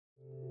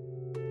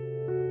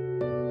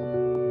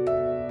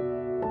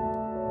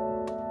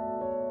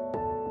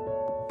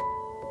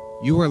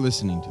You are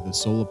listening to the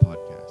Sola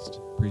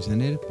Podcast,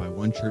 presented by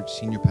One Church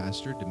Senior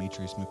Pastor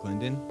Demetrius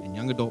McClendon and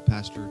Young Adult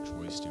Pastor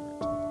Troy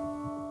Stewart.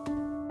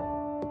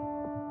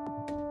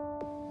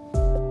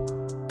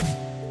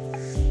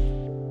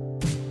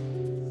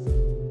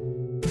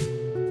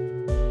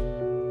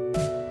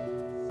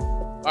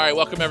 All right,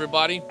 welcome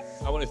everybody.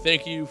 I want to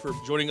thank you for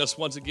joining us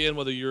once again,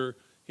 whether you're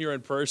here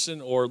in person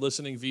or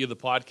listening via the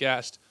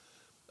podcast.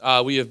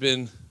 We have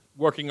been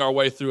working our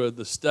way through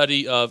the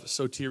study of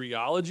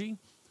soteriology,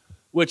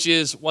 which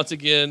is, once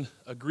again,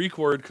 a Greek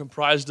word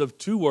comprised of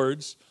two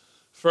words.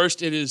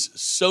 First, it is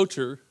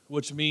soter,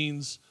 which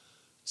means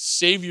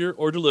savior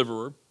or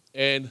deliverer,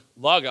 and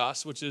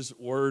logos, which is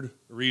word,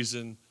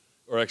 reason,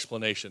 or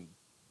explanation.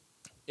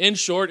 In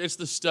short, it's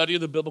the study of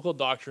the biblical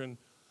doctrine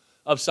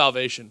of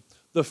salvation.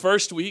 The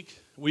first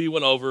week, we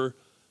went over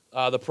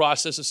the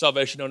process of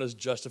salvation known as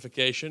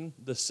justification.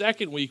 The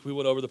second week, we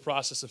went over the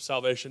process of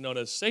salvation known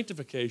as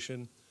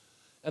sanctification.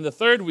 And the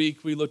third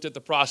week, we looked at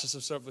the process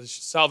of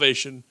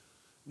salvation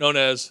known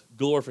as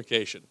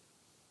glorification.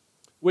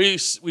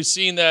 We've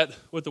seen that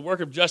with the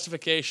work of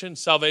justification,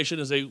 salvation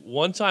is a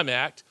one-time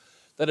act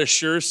that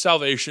assures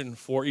salvation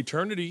for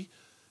eternity,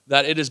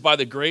 that it is by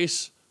the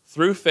grace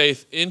through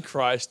faith in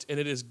Christ, and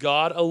it is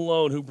God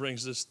alone who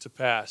brings this to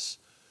pass.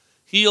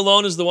 He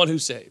alone is the one who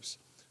saves.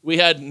 We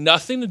had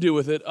nothing to do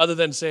with it other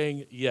than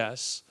saying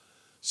yes,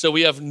 so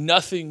we have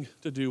nothing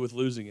to do with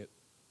losing it.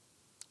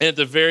 And at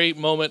the very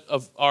moment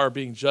of our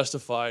being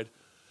justified,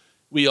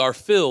 we are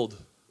filled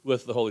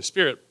with the Holy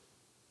Spirit.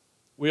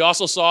 We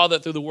also saw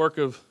that through the work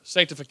of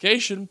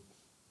sanctification,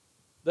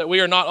 that we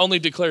are not only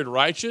declared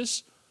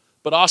righteous,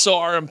 but also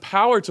are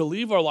empowered to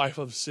leave our life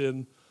of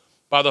sin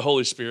by the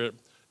Holy Spirit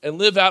and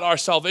live out our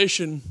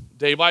salvation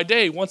day by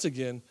day, once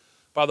again,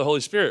 by the Holy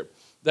Spirit.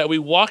 That we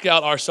walk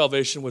out our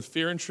salvation with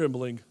fear and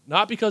trembling,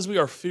 not because we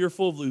are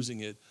fearful of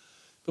losing it,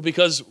 but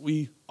because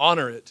we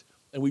honor it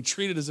and we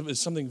treat it as if it's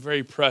something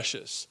very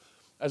precious.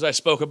 As I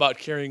spoke about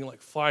carrying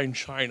like fine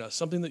china,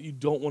 something that you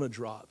don't want to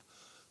drop.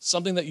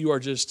 Something that you are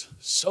just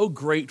so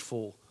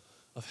grateful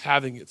of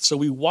having it. So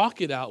we walk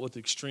it out with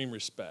extreme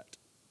respect.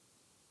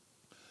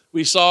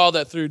 We saw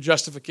that through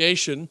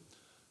justification,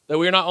 that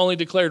we are not only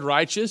declared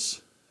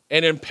righteous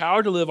and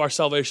empowered to live our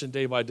salvation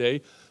day by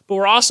day, but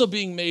we're also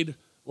being made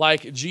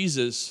like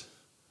Jesus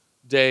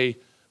day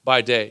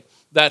by day.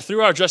 That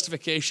through our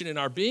justification and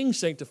our being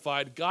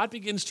sanctified, God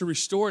begins to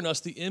restore in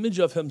us the image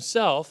of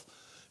himself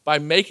by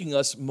making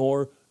us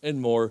more and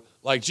more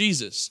like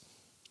Jesus.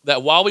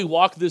 That while we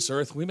walk this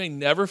earth, we may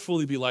never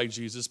fully be like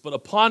Jesus, but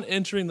upon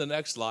entering the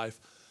next life,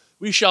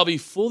 we shall be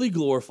fully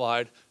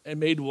glorified and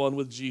made one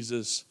with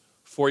Jesus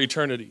for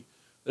eternity.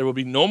 There will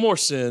be no more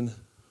sin,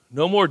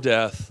 no more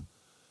death,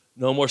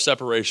 no more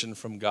separation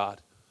from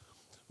God.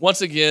 Once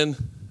again,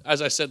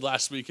 as I said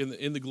last week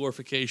in the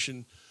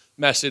glorification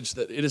message,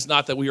 that it is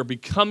not that we are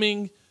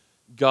becoming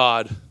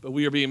God, but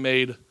we are being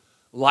made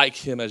like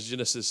him, as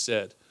Genesis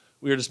said.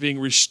 We are just being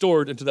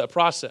restored into that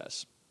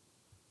process.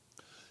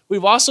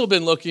 We've also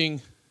been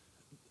looking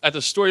at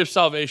the story of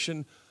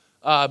salvation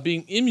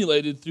being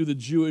emulated through the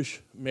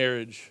Jewish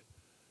marriage,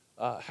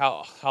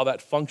 how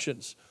that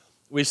functions.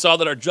 We saw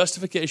that our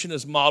justification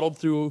is modeled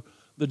through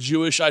the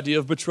Jewish idea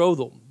of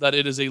betrothal, that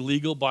it is a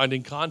legal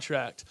binding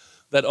contract,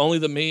 that only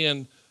the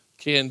man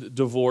can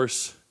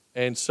divorce,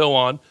 and so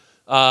on.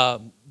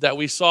 That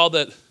we saw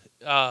that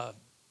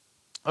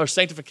our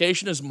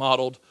sanctification is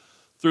modeled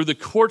through the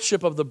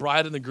courtship of the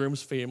bride and the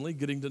groom's family,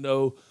 getting to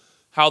know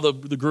how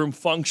the groom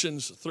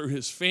functions through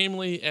his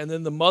family, and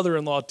then the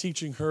mother-in-law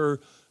teaching her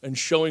and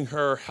showing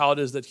her how it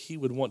is that he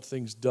would want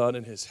things done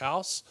in his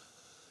house.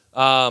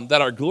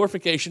 That our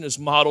glorification is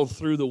modeled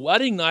through the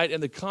wedding night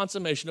and the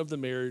consummation of the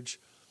marriage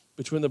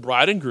between the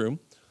bride and groom.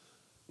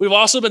 We've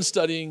also been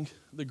studying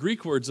the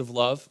Greek words of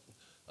love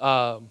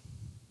that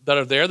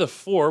are there, the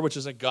four, which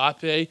is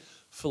agape,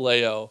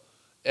 phileo,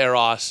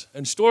 eros,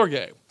 and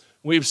storge.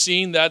 We've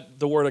seen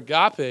that the word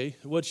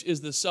agape, which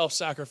is the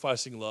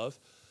self-sacrificing love,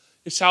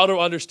 is how to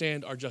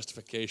understand our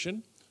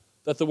justification.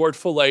 That the word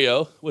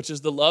phileo, which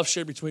is the love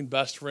shared between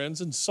best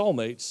friends and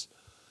soulmates,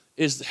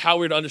 is how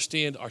we're to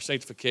understand our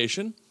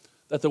sanctification.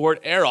 That the word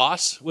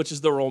eros, which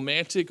is the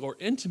romantic or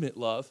intimate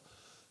love,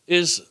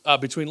 is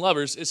between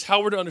lovers, is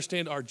how we're to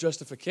understand our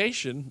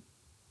justification,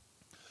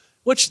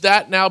 which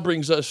that now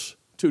brings us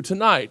to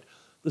tonight,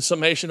 the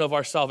summation of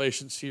our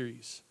salvation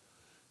series.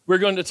 We're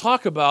going to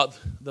talk about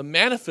the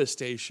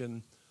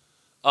manifestation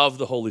of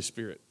the Holy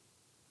Spirit.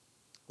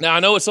 Now, I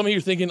know what some of you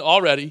are thinking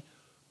already,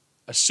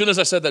 as soon as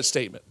I said that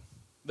statement,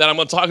 that I'm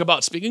going to talk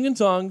about speaking in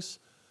tongues,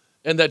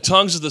 and that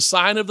tongues is the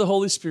sign of the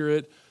Holy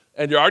Spirit,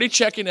 and you're already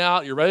checking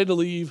out, you're ready to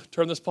leave,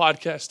 turn this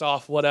podcast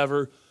off,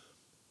 whatever.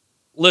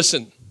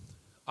 Listen,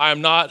 I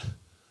am not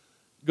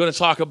going to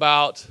talk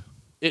about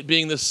it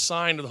being the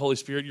sign of the Holy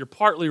Spirit. You're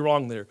partly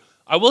wrong there.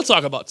 I will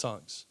talk about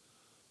tongues.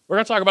 We're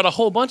going to talk about a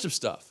whole bunch of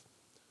stuff.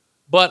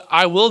 But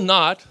I will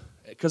not,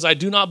 because I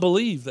do not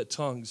believe that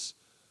tongues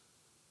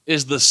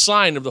is the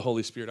sign of the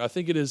Holy Spirit. I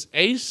think it is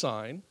a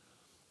sign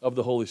of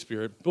the Holy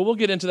Spirit, but we'll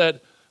get into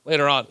that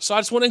later on. So I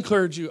just want to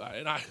encourage you,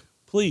 and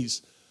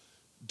please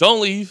don't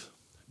leave.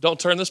 Don't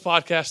turn this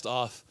podcast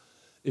off.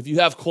 If you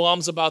have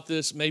qualms about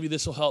this, maybe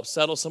this will help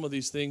settle some of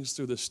these things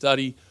through the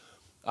study.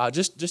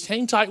 Just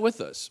hang tight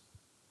with us.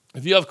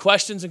 If you have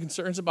questions and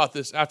concerns about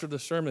this after the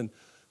sermon,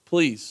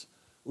 please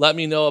let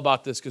me know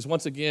about this, because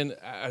once again,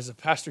 as a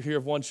pastor here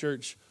of One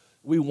Church,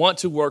 we want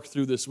to work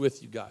through this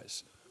with you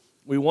guys.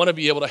 We want to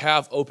be able to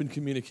have open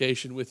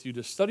communication with you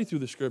to study through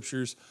the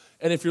scriptures.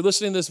 And if you're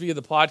listening to this via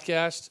the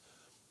podcast,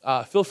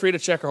 feel free to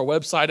check our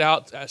website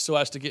out so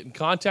as to get in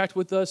contact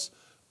with us,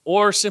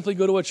 or simply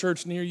go to a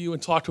church near you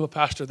and talk to a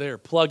pastor there.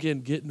 Plug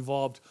in, get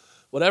involved.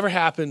 Whatever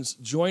happens,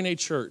 join a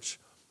church,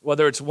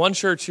 whether it's One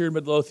Church here in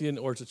Midlothian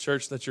or it's a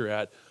church that you're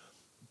at.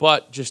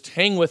 But just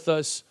hang with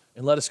us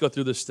and let us go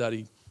through this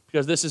study,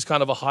 because this is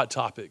kind of a hot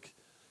topic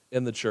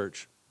in the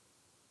church.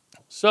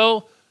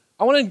 So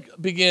I want to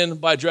begin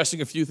by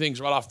addressing a few things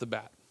right off the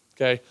bat,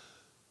 okay?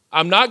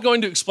 I'm not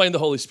going to explain the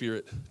Holy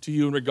Spirit to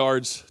you in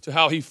regards to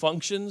how he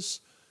functions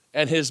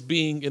and his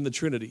being in the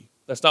Trinity.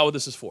 That's not what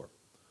this is for.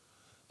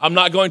 I'm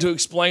not going to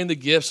explain the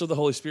gifts of the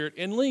Holy Spirit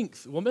in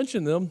length. We'll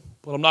mention them,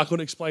 but I'm not going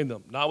to explain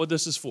them. Not what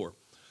this is for.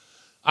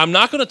 I'm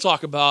not going to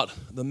talk about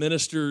the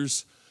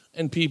ministers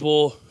and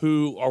people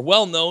who are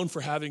well known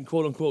for having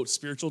quote-unquote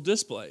spiritual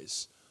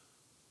displays.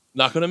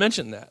 Not going to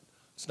mention that.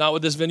 It's not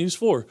what this venue is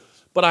for.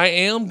 But I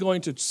am going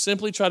to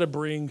simply try to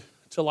bring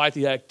to light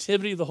the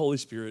activity of the Holy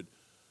Spirit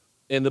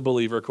in the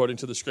believer according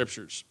to the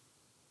scriptures.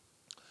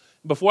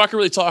 Before I can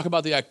really talk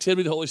about the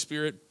activity of the Holy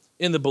Spirit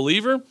in the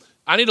believer,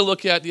 I need to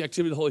look at the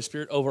activity of the Holy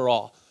Spirit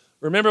overall.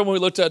 Remember when we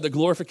looked at the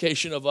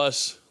glorification of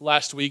us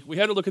last week, we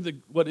had to look at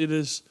what it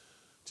is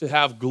to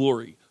have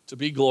glory, to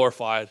be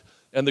glorified,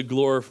 and the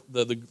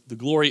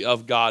glory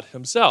of God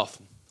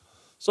himself.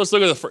 So let's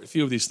look at a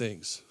few of these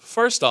things.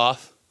 First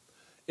off,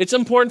 it's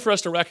important for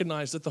us to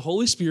recognize that the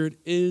Holy Spirit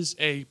is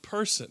a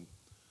person.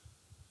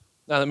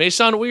 Now, that may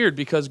sound weird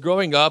because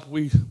growing up,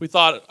 we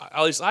thought,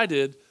 at least I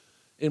did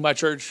in my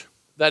church,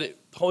 that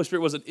the Holy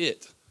Spirit was an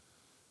it.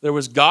 There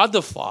was God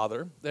the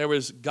Father, there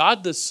was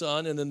God the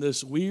Son, and then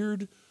this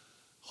weird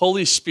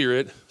Holy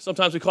Spirit.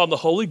 Sometimes we call him the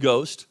Holy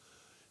Ghost,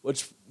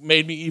 which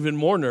made me even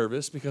more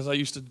nervous because I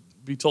used to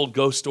be told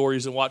ghost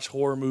stories and watch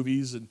horror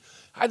movies, and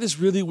I had this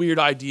really weird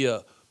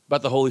idea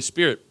about the Holy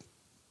Spirit.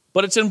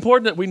 But it's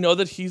important that we know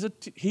that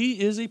he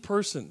is a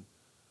person.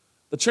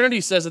 The Trinity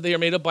says that they are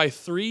made up by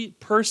three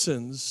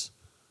persons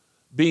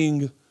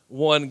being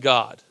one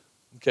God.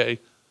 Okay,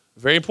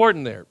 very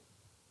important there.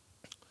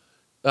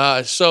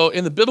 So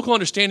in the biblical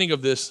understanding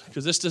of this,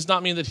 because this does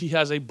not mean that he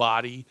has a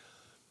body,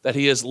 that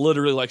he is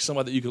literally like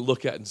someone that you can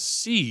look at and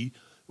see,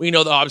 we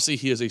know that obviously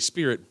he is a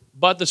spirit.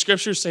 But the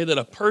scriptures say that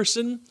a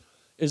person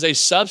is a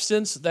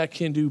substance that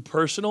can do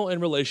personal and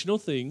relational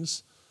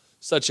things,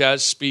 such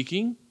as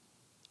speaking,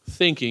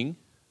 thinking,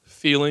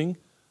 feeling,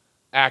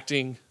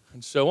 acting,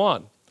 and so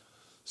on.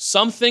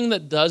 Something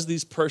that does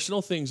these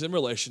personal things in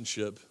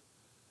relationship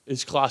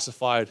is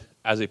classified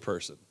as a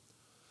person.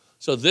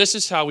 So this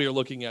is how we are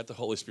looking at the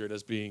Holy Spirit,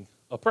 as being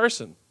a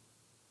person.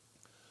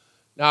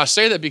 Now, I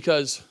say that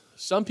because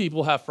some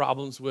people have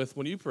problems with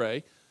when you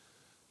pray,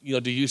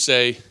 do you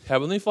say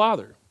Heavenly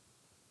Father?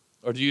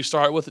 Or do you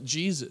start with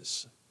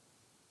Jesus?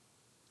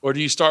 Or do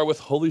you start with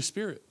Holy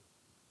Spirit?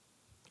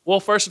 Well,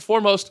 first and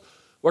foremost,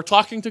 we're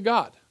talking to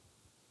God.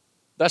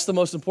 That's the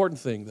most important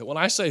thing, that when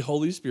I say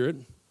Holy Spirit,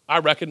 I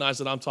recognize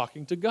that I'm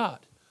talking to God.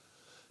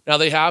 Now,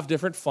 they have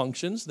different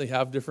functions. They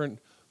have different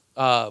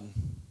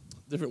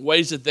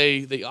ways that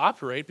they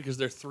operate, because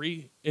they're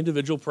three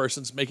individual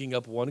persons making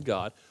up one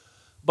God.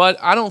 But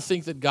I don't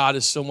think that God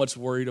is so much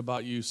worried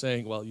about you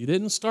saying, well, you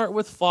didn't start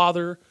with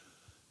Father,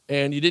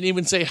 and you didn't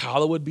even say,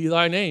 hallowed be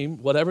thy name,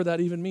 whatever that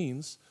even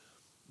means.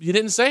 You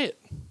didn't say it,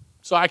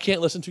 so I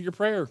can't listen to your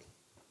prayer.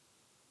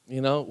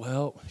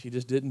 Well, he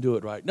just didn't do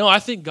it right. No, I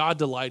think God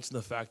delights in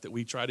the fact that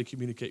we try to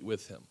communicate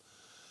with him.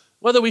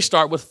 Whether we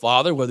start with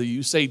Father, whether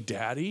you say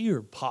Daddy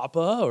or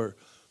Papa or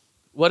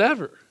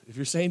whatever. If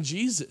you're saying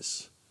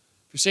Jesus,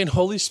 if you're saying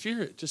Holy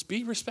Spirit, just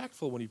be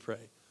respectful when you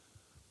pray.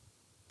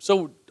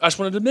 So I just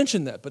wanted to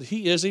mention that, but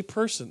he is a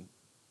person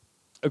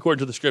according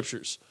to the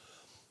scriptures.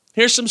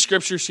 Here's some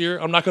scriptures here.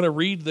 I'm not going to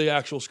read the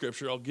actual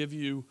scripture. I'll give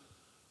you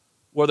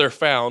where they're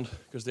found,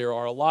 because there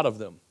are a lot of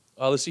them.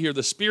 Let's see here.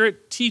 The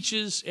Spirit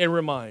teaches and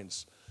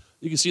reminds.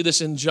 You can see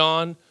this in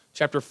John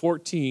chapter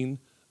 14,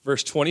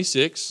 verse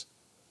 26.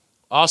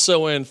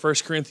 Also in 1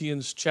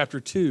 Corinthians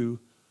chapter 2,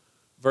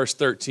 verse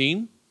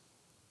 13.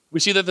 We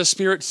see that the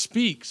Spirit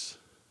speaks.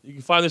 You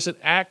can find this in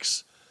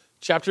Acts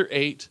chapter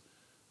 8,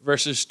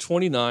 verses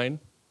 29,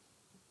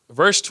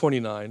 verse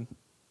 29.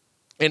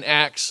 In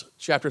Acts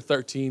chapter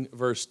 13,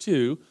 verse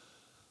 2.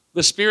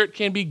 The Spirit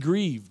can be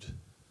grieved.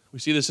 We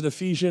see this in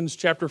Ephesians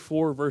chapter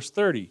 4, verse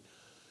 30.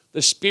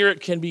 The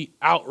Spirit can be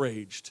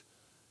outraged.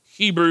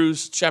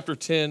 Hebrews chapter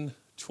 10,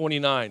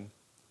 29.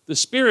 The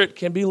Spirit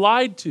can be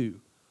lied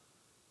to.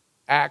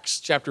 Acts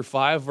chapter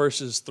 5,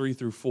 verses 3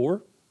 through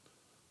 4.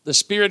 The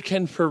Spirit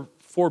can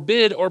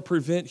forbid or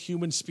prevent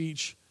human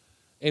speech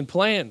and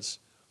plans.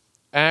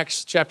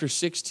 Acts chapter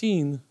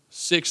 16,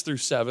 6 through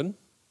 7.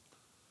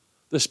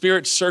 The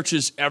Spirit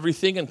searches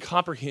everything and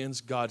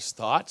comprehends God's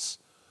thoughts.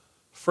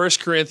 1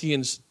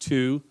 Corinthians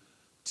 2,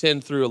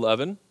 10 through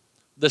 11.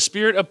 The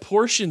Spirit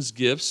apportions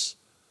gifts.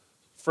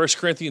 1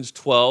 Corinthians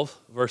 12,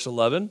 verse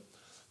 11.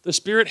 The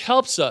Spirit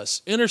helps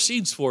us,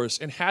 intercedes for us,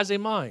 and has a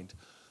mind.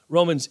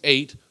 Romans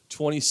 8,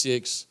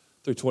 26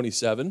 through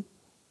 27.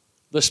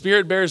 The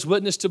Spirit bears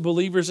witness to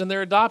believers in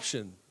their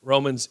adoption.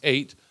 Romans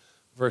 8,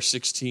 verse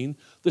 16.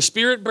 The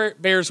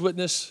Spirit bears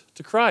witness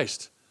to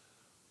Christ.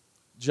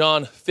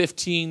 John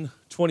 15,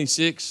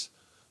 26.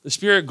 The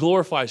Spirit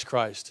glorifies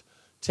Christ,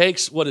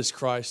 takes what is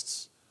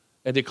Christ's,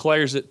 and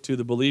declares it to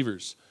the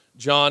believers.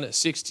 John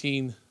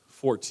 16,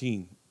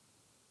 14.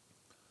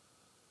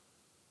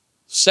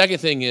 Second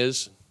thing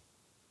is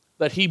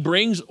that he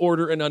brings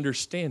order and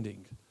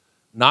understanding,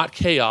 not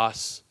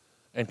chaos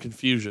and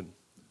confusion.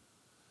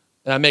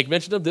 And I make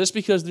mention of this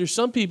because there's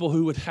some people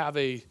who would have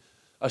a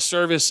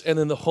service and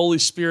then the Holy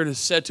Spirit is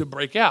said to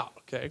break out,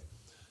 okay?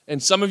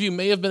 And some of you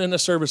may have been in a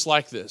service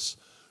like this.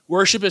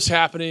 Worship is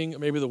happening,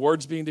 maybe the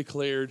word's being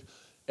declared,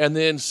 and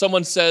then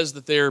someone says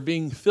that they're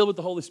being filled with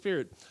the Holy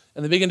Spirit,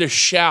 and they begin to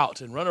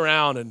shout and run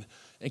around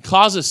and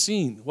cause a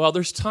scene. Well,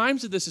 there's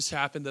times that this has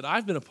happened that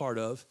I've been a part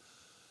of,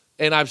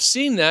 and I've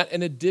seen that,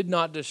 and it did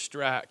not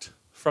distract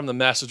from the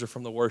message or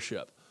from the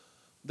worship.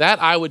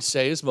 That, I would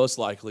say, is most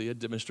likely a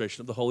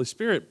demonstration of the Holy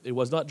Spirit. It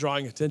was not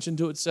drawing attention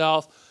to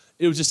itself.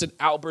 It was just an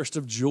outburst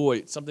of joy.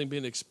 It's something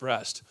being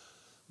expressed.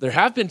 There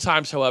have been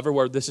times, however,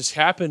 where this has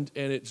happened,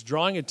 and it's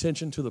drawing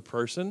attention to the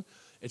person.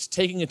 It's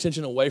taking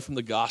attention away from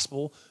the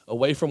gospel,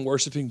 away from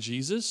worshiping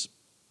Jesus.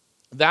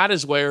 That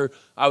is where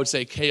I would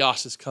say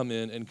chaos has come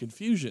in and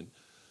confusion.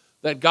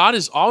 That God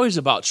is always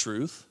about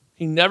truth.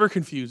 He never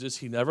confuses.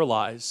 He never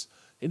lies.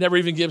 He never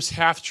even gives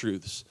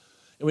half-truths.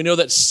 And we know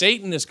that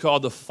Satan is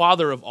called the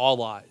father of all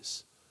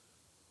lies.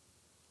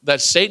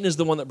 That Satan is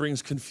the one that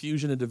brings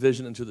confusion and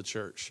division into the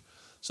church.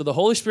 So the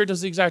Holy Spirit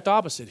does the exact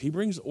opposite. He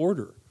brings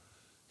order.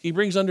 He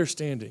brings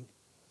understanding.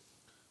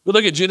 We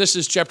look at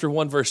Genesis chapter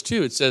 1, verse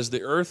 2. It says,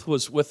 the earth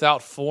was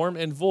without form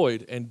and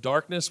void, and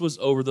darkness was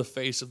over the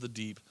face of the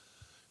deep.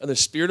 And the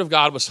Spirit of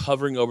God was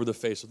hovering over the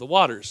face of the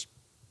waters.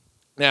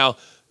 Now,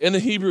 in the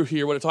Hebrew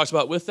here, when it talks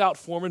about without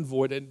form and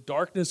void, and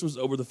darkness was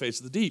over the face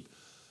of the deep,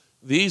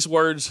 these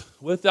words,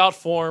 without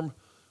form,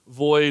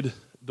 void,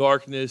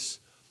 darkness,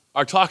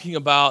 are talking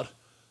about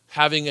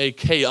having a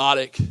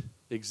chaotic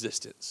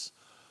existence.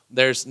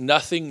 There's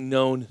nothing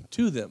known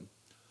to them.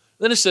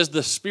 Then it says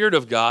the Spirit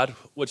of God,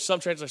 which some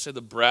translations say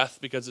the breath,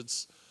 because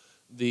it's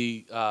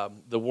the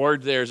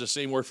word there is the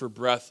same word for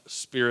breath,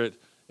 spirit,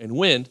 and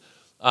wind.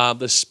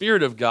 The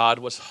Spirit of God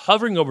was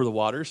hovering over the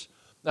waters.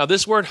 Now,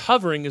 this word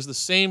hovering is the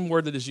same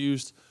word that is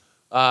used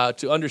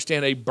to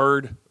understand a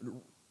bird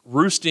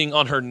roosting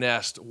on her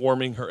nest,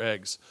 warming her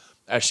eggs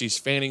as she's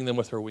fanning them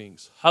with her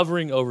wings,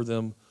 hovering over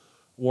them,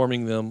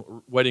 warming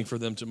them, waiting for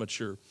them to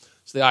mature.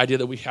 It's the idea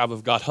that we have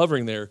of God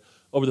hovering there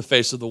over the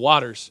face of the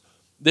waters.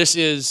 This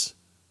is,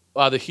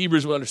 the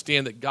Hebrews would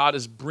understand that God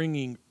is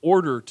bringing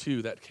order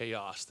to that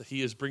chaos, that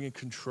he is bringing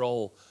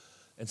control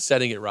and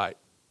setting it right.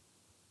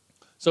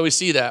 So we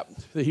see that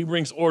he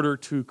brings order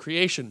to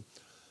creation.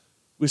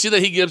 We see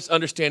that he gives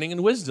understanding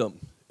and wisdom.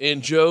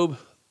 In Job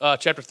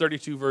chapter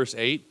 32, verse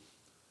 8,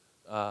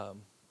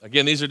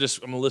 again, these are just,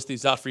 I'm going to list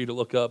these out for you to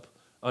look up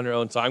on your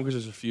own time because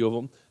there's a few of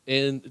them.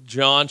 In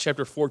John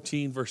chapter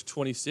 14, verse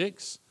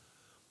 26.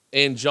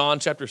 In John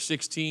chapter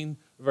 16,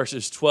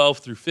 verses 12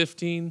 through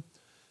 15.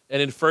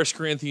 And in 1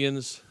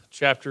 Corinthians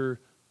chapter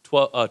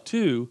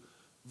 2,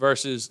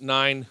 verses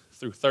 9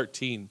 through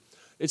 13.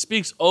 It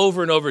speaks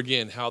over and over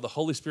again how the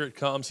Holy Spirit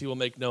comes. He will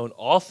make known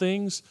all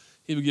things.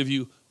 He will give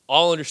you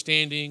all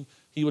understanding.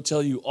 He will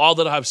tell you all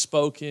that I have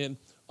spoken.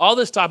 All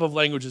this type of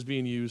language is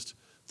being used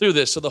through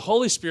this. So the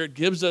Holy Spirit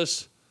gives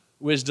us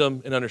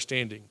wisdom and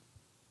understanding.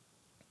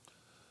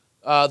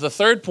 The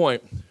third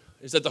point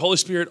is that the Holy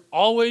Spirit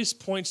always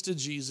points to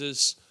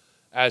Jesus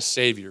as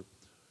Savior.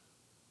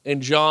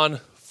 In John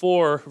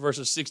 4,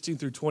 verses 16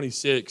 through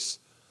 26,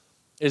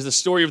 is the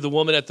story of the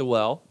woman at the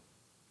well.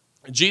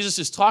 Jesus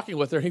is talking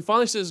with her. He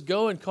finally says,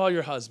 go and call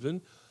your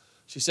husband.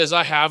 She says,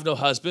 I have no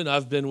husband.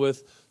 I've been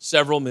with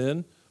several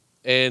men,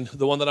 and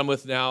the one that I'm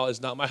with now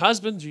is not my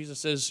husband. Jesus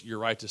says, you're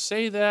right to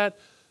say that.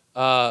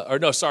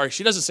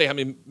 She doesn't say how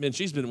many men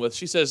she's been with.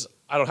 She says,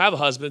 I don't have a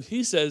husband.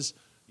 He says,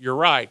 you're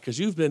right, because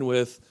you've been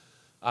with,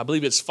 I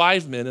believe it's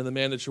 5 men, and the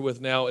man that you're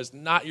with now is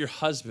not your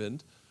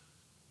husband.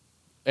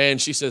 And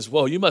she says,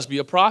 well, you must be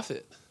a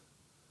prophet.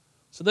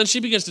 So then she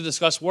begins to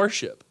discuss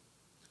worship.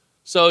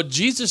 So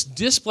Jesus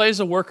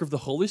displays a work of the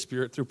Holy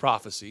Spirit through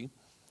prophecy.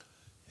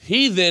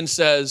 He then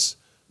says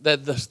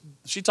that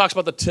she talks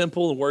about the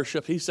temple and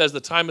worship. He says the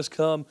time has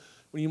come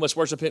when you must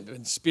worship him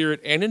in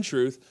spirit and in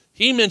truth.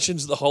 He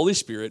mentions the Holy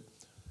Spirit,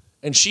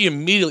 and she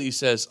immediately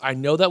says, I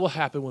know that will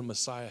happen when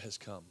Messiah has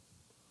come.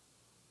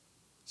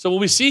 So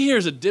what we see here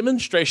is a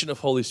demonstration of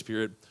Holy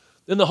Spirit.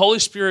 Then the Holy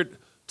Spirit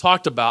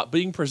talked about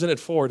being presented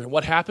forward, and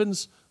what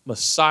happens?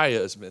 Messiah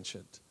is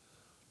mentioned.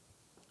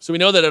 So we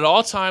know that at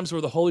all times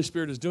where the Holy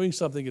Spirit is doing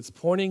something, it's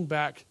pointing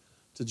back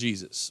to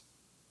Jesus.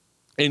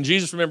 And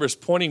Jesus, remember, is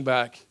pointing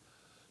back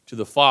to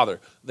the Father.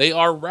 They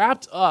are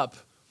wrapped up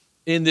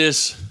in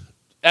this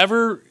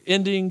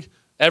never-ending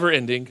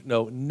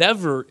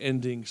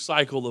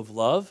cycle of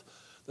love,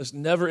 this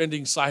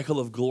never-ending cycle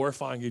of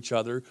glorifying each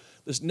other,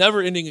 this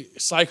never-ending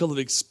cycle of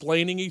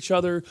explaining each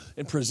other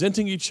and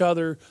presenting each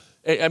other.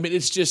 I mean,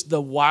 it's just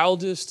the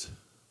wildest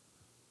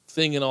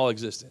thing in all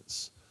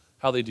existence,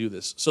 how they do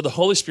this. So the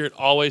Holy Spirit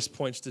always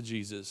points to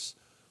Jesus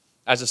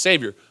as a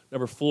Savior.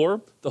 Number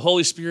 4, the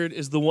Holy Spirit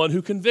is the one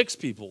who convicts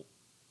people.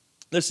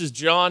 This is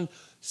John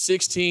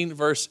 16,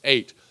 verse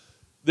 8.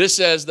 This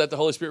says that the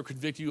Holy Spirit will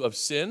convict you of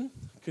sin,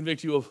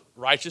 convict you of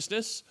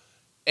righteousness,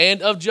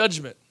 and of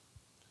judgment.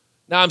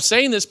 Now, I'm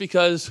saying this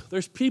because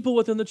there's people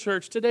within the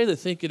church today that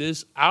think it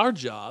is our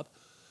job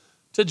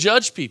to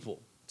judge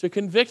people, to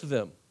convict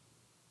them,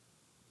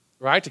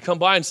 right? To come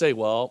by and say,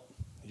 well,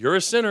 you're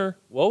a sinner.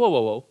 Whoa, whoa,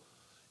 whoa, whoa.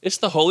 It's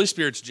the Holy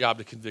Spirit's job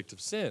to convict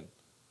of sin.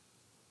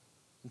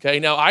 Okay,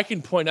 now I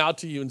can point out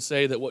to you and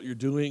say that what you're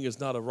doing is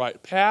not a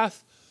right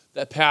path.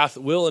 That path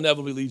will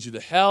inevitably lead you to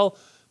hell.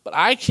 But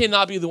I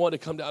cannot be the one to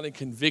come down and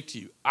convict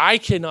you. I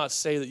cannot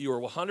say that you are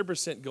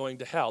 100% going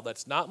to hell.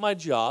 That's not my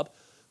job.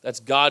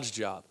 That's God's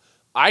job.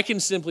 I can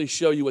simply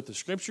show you what the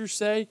scriptures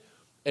say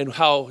and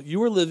how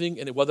you are living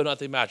and whether or not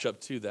they match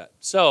up to that.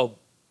 So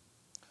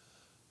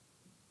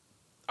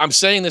I'm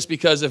saying this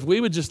because if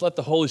we would just let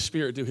the Holy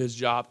Spirit do his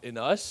job in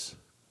us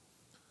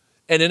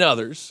and in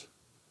others,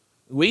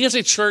 we as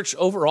a church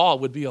overall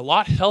would be a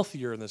lot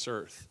healthier in this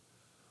earth.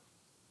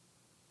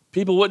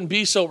 People wouldn't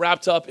be so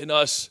wrapped up in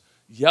us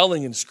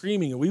yelling and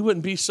screaming, and we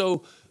wouldn't be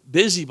so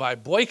busy by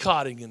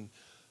boycotting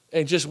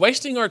and just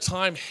wasting our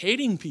time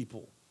hating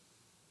people.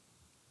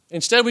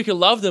 Instead, we could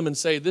love them and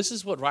say, this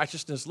is what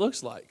righteousness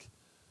looks like.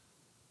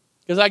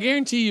 Because I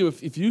guarantee you,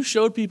 if you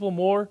showed people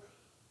more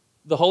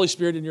the Holy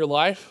Spirit in your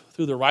life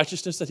through the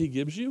righteousness that he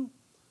gives you,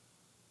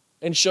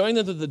 and showing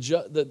them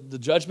the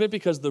judgment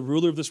because the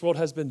ruler of this world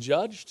has been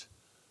judged,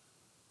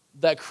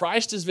 that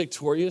Christ is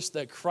victorious,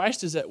 that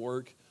Christ is at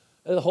work,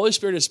 and the Holy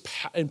Spirit has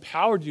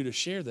empowered you to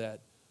share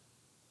that,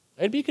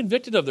 they'd be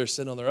convicted of their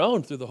sin on their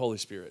own through the Holy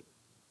Spirit.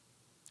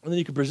 And then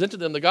you can present to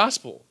them the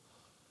gospel.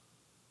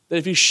 That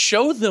if you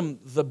show them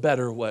the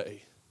better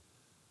way.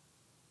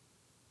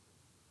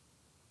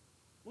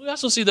 We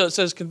also see that it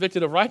says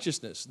convicted of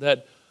righteousness.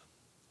 That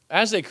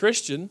as a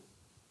Christian,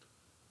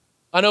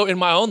 I know in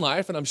my own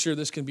life, and I'm sure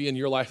this can be in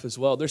your life as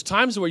well, there's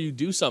times where you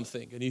do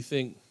something and you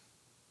think,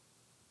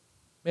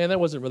 man, that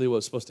wasn't really what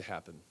was supposed to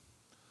happen.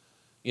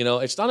 You know,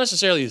 it's not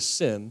necessarily a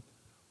sin.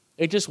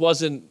 It just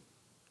wasn't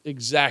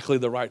exactly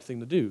the right thing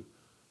to do.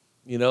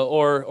 You know,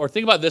 or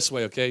think about it this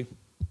way, okay?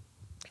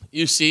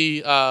 You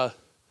see,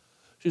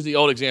 here's the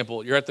old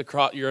example. You're at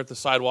the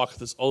sidewalk.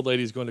 This old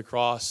lady's going to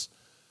cross,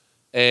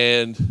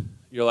 and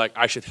you're like,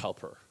 I should help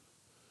her,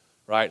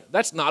 right?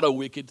 That's not a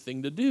wicked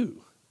thing to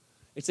do.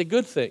 It's a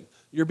good thing.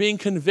 You're being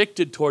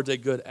convicted towards a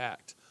good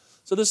act.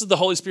 So this is the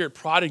Holy Spirit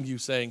prodding you,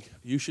 saying,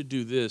 you should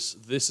do this.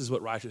 This is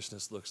what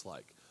righteousness looks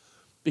like.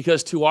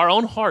 Because to our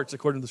own hearts,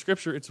 according to the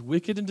Scripture, it's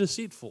wicked and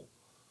deceitful.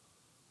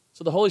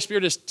 So the Holy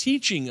Spirit is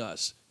teaching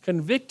us,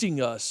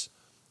 convicting us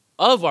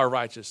of our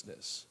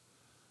righteousness.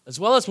 As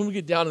well as when we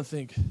get down and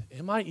think,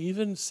 am I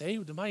even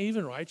saved? Am I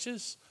even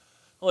righteous?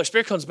 The Holy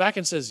Spirit comes back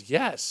and says,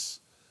 yes,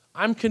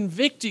 I'm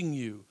convicting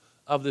you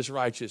of this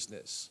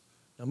righteousness.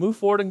 Now move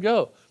forward and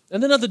go.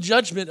 And then of the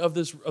judgment of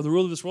the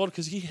ruler of this world,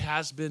 because he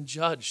has been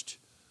judged.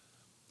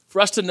 For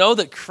us to know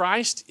that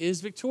Christ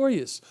is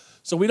victorious.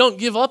 So we don't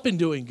give up in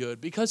doing good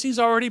because he's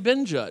already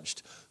been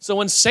judged. So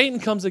when Satan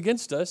comes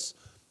against us,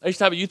 I used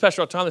to have a youth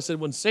pastor all the time that said,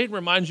 when Satan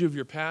reminds you of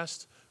your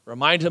past,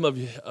 remind him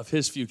of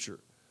his future.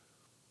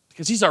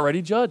 Because he's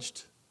already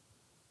judged.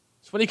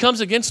 So when he comes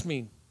against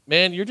me,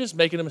 man, you're just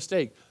making a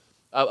mistake.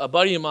 A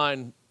buddy of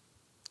mine,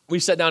 we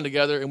sat down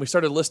together and we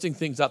started listing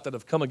things out that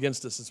have come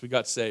against us since we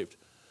got saved.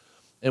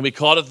 And we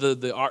called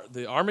it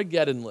the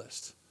Armageddon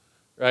list,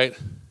 right?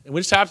 And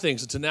we just have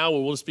things until now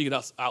where we'll just speak it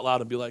out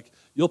loud and be like,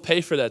 you'll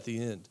pay for that at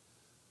the end.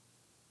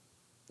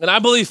 And I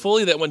believe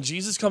fully that when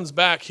Jesus comes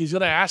back, he's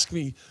going to ask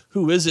me,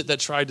 who is it that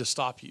tried to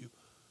stop you?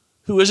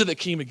 Who is it that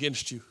came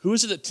against you? Who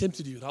is it that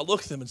tempted you? And I'll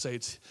look at them and say,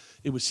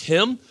 it was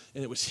him,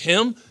 and it was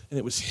him, and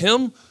it was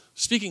him,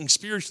 speaking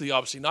spiritually,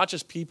 obviously, not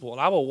just people. And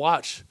I will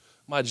watch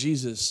my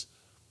Jesus,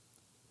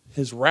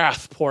 his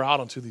wrath pour out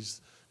onto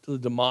the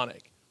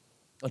demonic,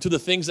 onto the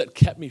things that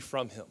kept me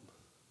from him.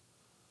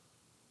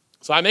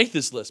 So I make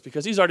this list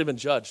because he's already been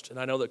judged, and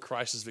I know that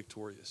Christ is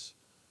victorious.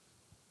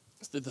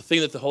 It's the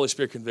thing that the Holy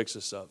Spirit convicts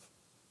us of.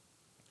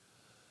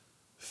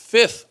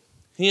 Fifth,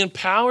 he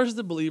empowers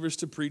the believers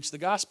to preach the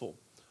gospel.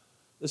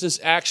 This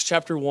is Acts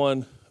chapter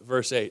 1,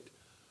 verse 8.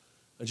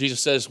 And Jesus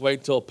says,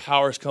 wait until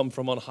powers come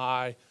from on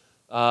high.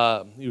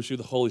 He was through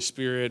the Holy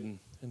Spirit and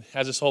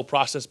has this whole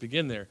process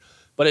begin there.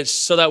 But it's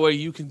so that way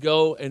you can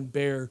go and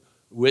bear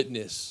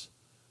witness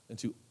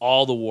into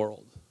all the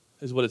world,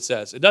 is what it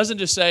says. It doesn't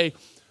just say,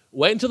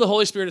 wait until the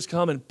Holy Spirit has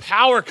come and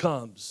power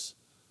comes.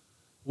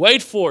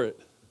 Wait for it.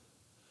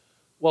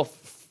 Well,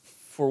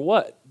 for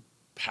what?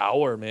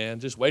 Power, man.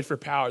 Just wait for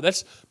power.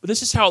 But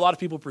this is how a lot of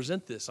people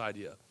present this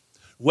idea.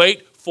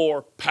 Wait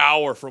for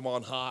power from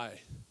on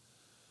high.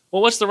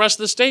 Well, what's the rest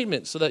of the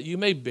statement? So that you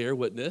may bear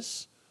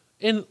witness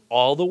in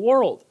all the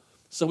world.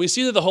 So we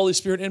see that the Holy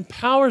Spirit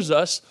empowers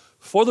us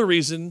for the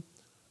reason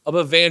of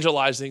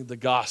evangelizing the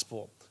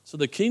gospel. So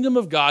the kingdom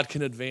of God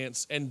can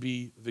advance and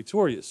be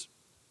victorious.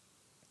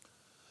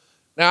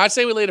 Now, I'd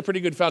say we laid a pretty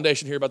good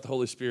foundation here about the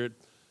Holy Spirit.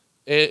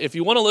 If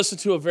you want to listen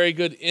to a very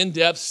good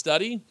in-depth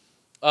study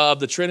of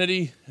the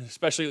Trinity,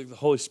 especially the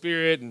Holy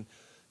Spirit, and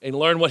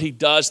learn what he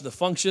does and the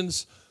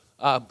functions,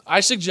 I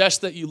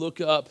suggest that you look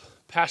up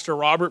Pastor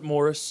Robert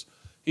Morris.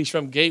 He's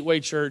from Gateway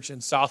Church in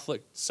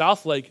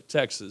Southlake,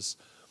 Texas.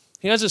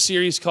 He has a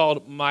series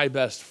called My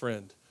Best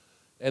Friend.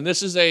 And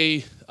this is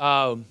a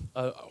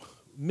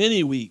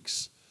many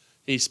weeks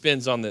he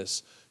spends on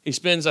this. He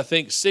spends, I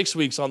think, 6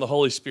 weeks on the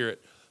Holy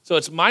Spirit. So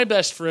it's my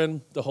best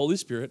friend, the Holy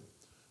Spirit,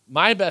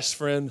 my best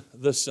friend,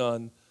 the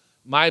Son,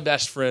 my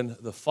best friend,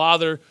 the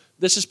Father.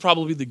 This is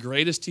probably the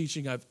greatest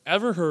teaching I've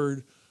ever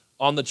heard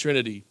on the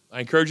Trinity.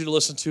 I encourage you to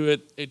listen to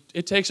it.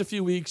 It takes a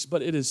few weeks,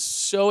 but it is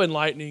so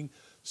enlightening,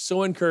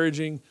 so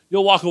encouraging.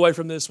 You'll walk away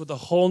from this with a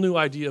whole new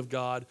idea of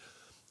God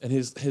and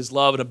his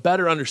love and a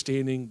better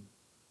understanding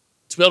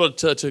to be able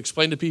to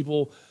explain to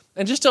people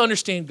and just to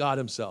understand God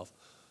himself.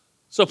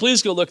 So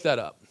please go look that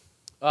up.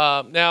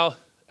 Now,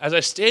 as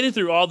I stated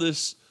through all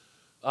this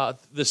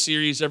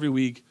series every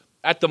week,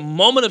 at the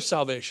moment of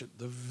salvation,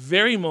 the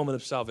very moment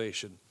of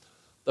salvation,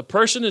 the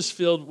person is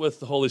filled with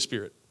the Holy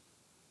Spirit.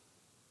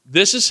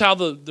 This is how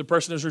the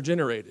person is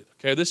regenerated.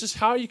 Okay, this is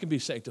how you can be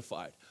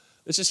sanctified.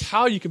 This is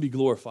how you can be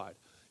glorified.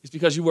 It's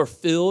because you are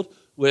filled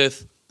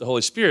with the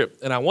Holy Spirit.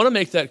 And I want to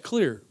make that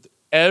clear.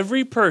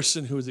 Every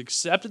person who has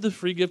accepted the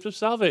free gift of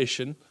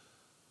salvation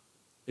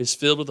is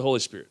filled with the Holy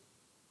Spirit.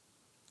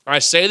 I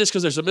say this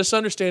because there's a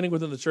misunderstanding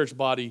within the church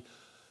body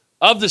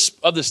of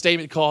the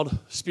statement called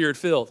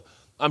Spirit-filled.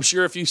 I'm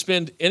sure if you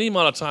spend any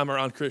amount of time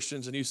around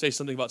Christians and you say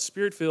something about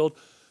Spirit-filled,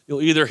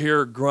 you'll either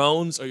hear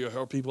groans or you'll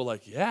hear people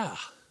like, yeah,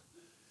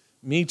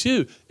 me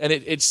too. And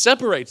it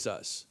separates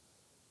us.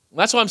 And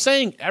that's why I'm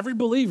saying every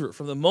believer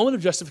from the moment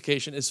of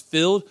justification is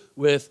filled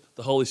with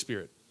the Holy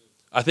Spirit.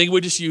 I think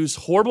we just use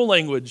horrible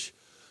language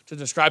to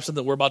describe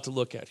something we're about to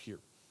look at here.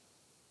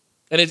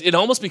 And it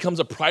almost becomes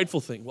a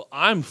prideful thing. Well,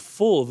 I'm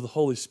full of the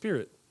Holy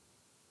Spirit.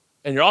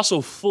 And you're also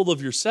full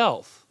of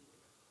yourself.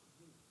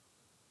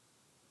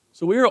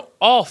 So we are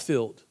all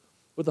filled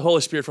with the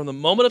Holy Spirit from the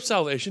moment of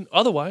salvation.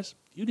 Otherwise,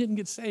 you didn't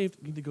get saved.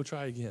 You need to go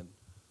try again.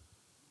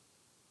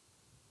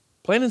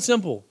 Plain and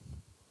simple.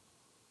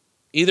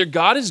 Either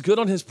God is good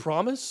on his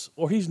promise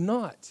or he's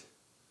not.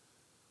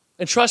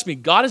 And trust me,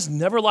 God has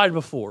never lied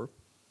before.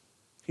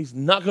 He's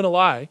not going to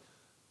lie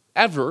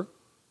ever.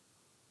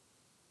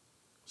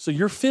 So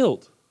you're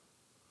filled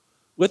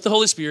with the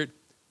Holy Spirit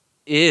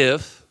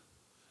if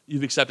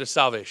you've accepted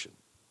salvation.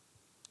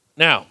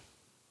 Now,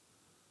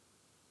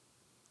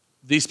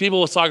 these people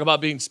will talk about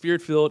being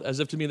Spirit-filled as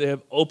if to me they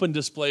have open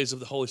displays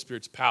of the Holy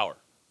Spirit's power.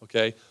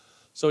 Okay?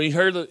 So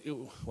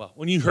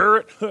when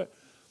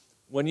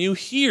you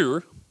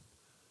hear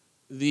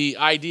the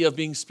idea of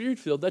being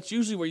Spirit-filled, that's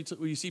usually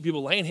where you see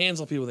people laying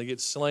hands on people and they get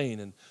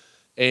slain.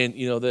 And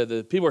you know,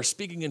 the people are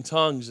speaking in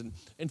tongues. And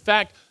in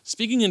fact,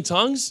 speaking in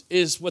tongues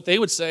is what they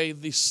would say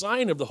the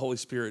sign of the Holy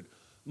Spirit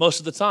most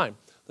of the time.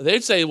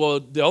 They'd say, well,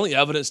 the only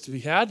evidence to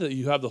be had that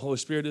you have the Holy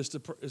Spirit is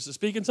to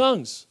speak in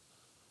tongues.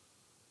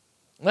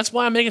 And that's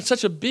why I'm making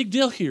such a big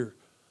deal here.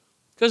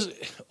 Because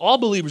all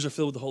believers are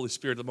filled with the Holy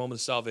Spirit at the moment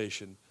of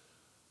salvation.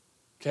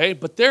 Okay?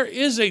 But there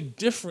is a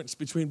difference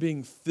between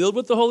being filled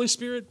with the Holy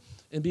Spirit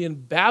and being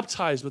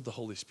baptized with the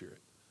Holy Spirit.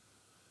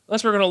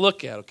 That's what we're going to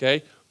look at,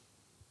 okay?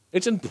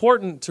 It's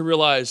important to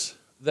realize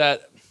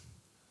that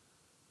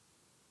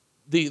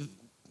the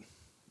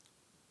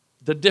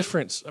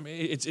difference, I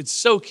mean, it's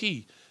so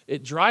key.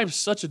 It drives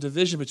such a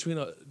division between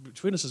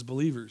us as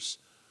believers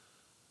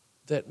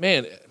that,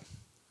 man,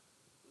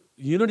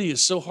 unity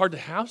is so hard to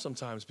have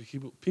sometimes.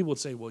 People would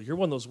say, well, you're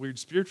one of those weird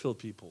Spirit-filled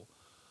people.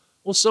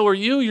 Well, so are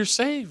you. You're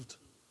saved.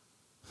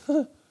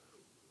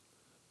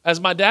 As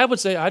my dad would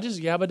say, I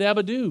just yabba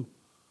dabba do.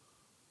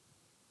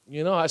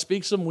 You know, I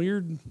speak some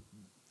weird,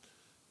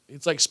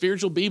 it's like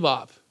spiritual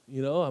bebop.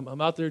 You know,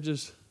 I'm out there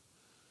just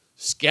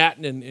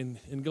scatting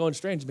and going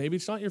strange. Maybe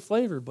it's not your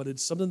flavor, but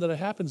it's something that it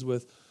happens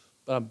with.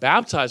 But I'm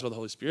baptized by the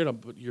Holy Spirit.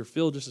 But you're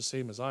filled just the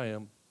same as I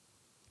am.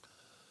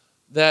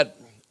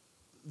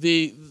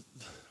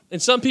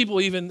 And some people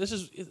even, this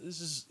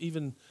is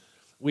even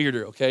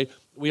weirder, okay?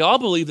 We all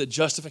believe that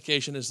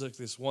justification is like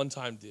this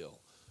one-time deal,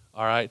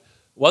 all right?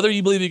 Whether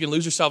you believe you can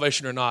lose your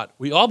salvation or not,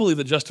 we all believe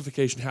that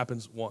justification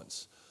happens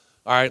once,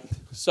 all right?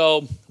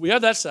 So we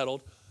have that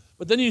settled.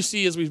 But then you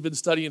see, as we've been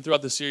studying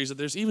throughout the series, that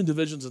there's even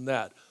divisions in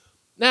that.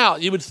 Now,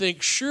 you would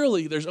think,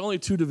 surely there's only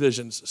two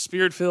divisions,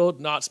 Spirit-filled,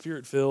 not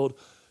Spirit-filled.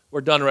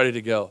 We're done, ready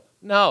to go.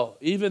 No,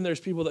 even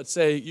there's people that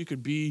say you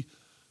could be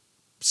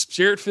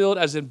Spirit-filled,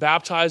 as in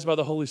baptized by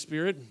the Holy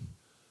Spirit,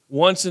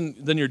 once and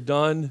then you're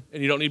done,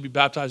 and you don't need to be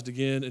baptized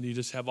again, and you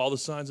just have all the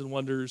signs and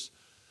wonders.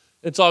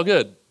 It's all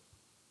good,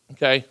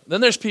 okay?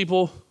 Then there's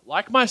people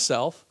like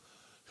myself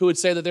who would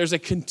say that there's a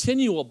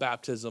continual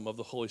baptism of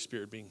the Holy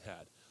Spirit being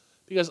had.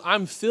 Because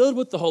I'm filled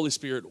with the Holy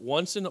Spirit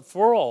once and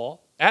for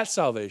all at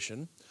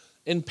salvation,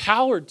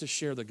 empowered to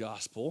share the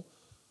gospel,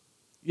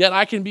 yet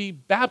I can be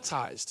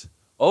baptized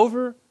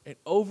over and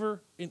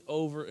over and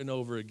over and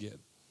over again.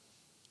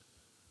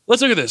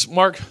 Let's look at this.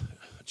 Mark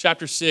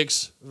chapter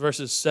 6,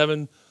 verses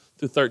 7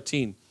 through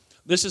 13.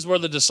 This is where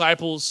the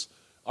disciples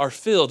are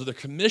filled. They're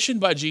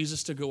commissioned by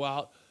Jesus to go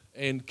out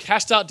and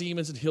cast out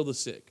demons and heal the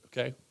sick,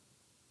 okay?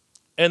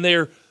 And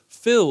they're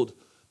filled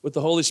with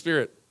the Holy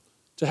Spirit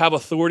to have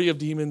authority of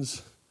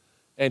demons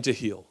and to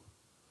heal,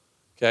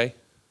 okay?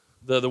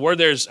 The word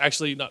there is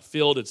actually not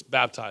filled, it's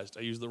baptized.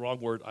 I used the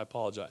wrong word, I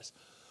apologize.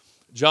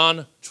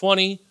 John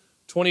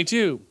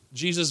 20:22,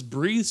 Jesus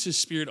breathes his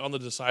Spirit on the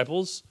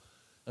disciples,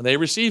 and they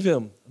receive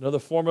him, another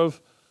form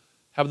of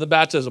having the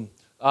baptism.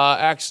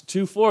 Acts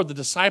 2:4, the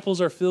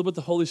disciples are filled with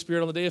the Holy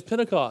Spirit on the day of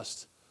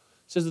Pentecost.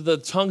 It says that the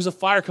tongues of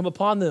fire come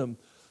upon them.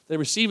 They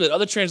receive it.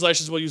 Other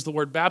translations will use the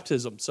word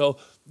baptism. So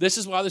this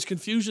is why there's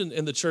confusion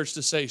in the church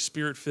to say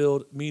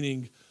Spirit-filled,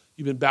 meaning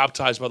you've been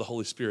baptized by the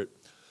Holy Spirit.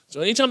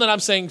 So anytime that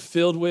I'm saying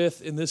filled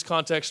with in this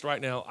context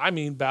right now, I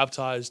mean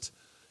baptized.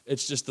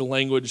 It's just the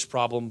language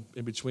problem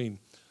in between.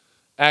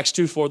 Acts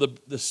 2:4,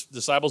 the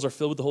disciples are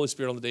filled with the Holy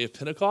Spirit on the day of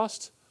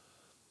Pentecost.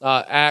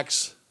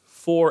 Acts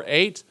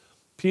 4:8,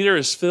 Peter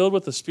is filled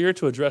with the Spirit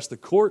to address the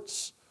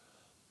courts.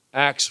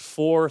 Acts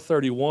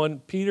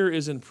 4:31, Peter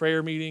is in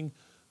prayer meeting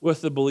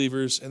with the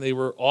believers, and they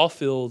were all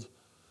filled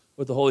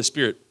with the Holy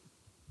Spirit.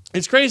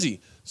 It's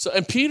crazy. So,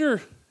 and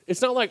Peter,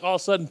 it's not like all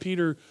of a sudden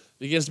Peter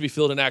begins to be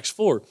filled in Acts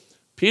 4.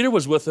 Peter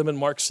was with them in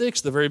Mark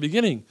 6, the very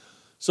beginning.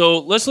 So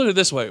let's look at it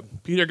this way.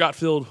 Peter got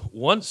filled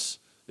once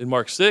in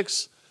Mark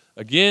 6,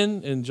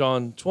 again in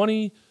John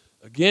 20,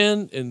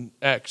 again in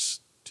Acts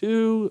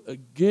 2,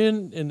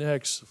 again in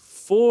Acts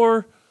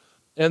 4,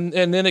 and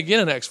then again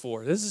in Acts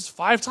 4. This is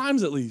 5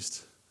 times at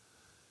least.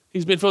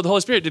 He's been filled with the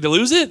Holy Spirit. Did he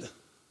lose it?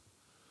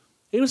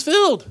 He was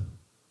filled.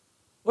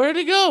 Where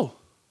did it go?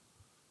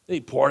 Did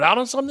he pour it out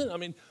on something? I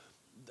mean,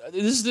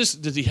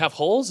 does he have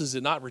holes? Is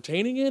it not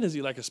retaining it? Is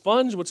he like a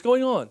sponge? What's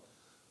going on?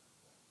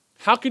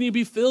 How can you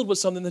be filled with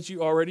something that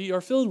you already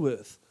are filled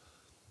with?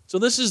 So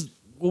this is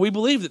what we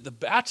believe, that the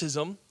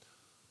baptism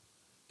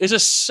is a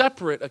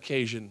separate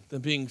occasion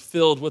than being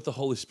filled with the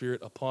Holy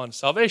Spirit upon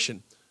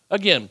salvation.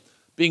 Again,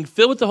 being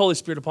filled with the Holy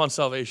Spirit upon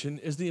salvation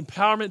is the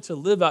empowerment to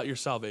live out your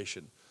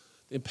salvation.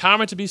 The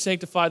empowerment to be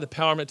sanctified, the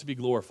empowerment to be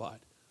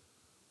glorified.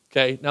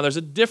 Okay, now there's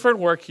a different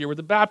work here with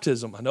the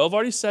baptism. I know I've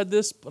already said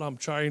this, but I'm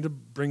trying to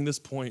bring this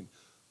point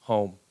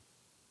home.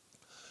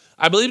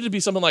 I believe it to be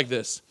something like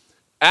this.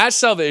 At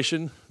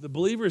salvation, the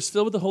believer is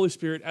filled with the Holy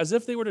Spirit as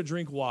if they were to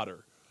drink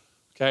water.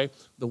 Okay,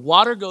 the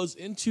water goes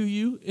into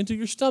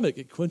your stomach.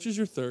 It quenches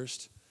your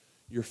thirst.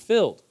 You're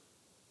filled.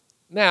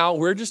 Now,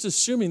 we're just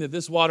assuming that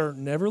this water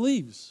never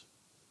leaves.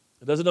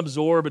 It doesn't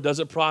absorb. It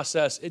doesn't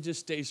process. It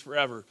just stays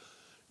forever.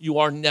 You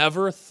are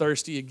never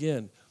thirsty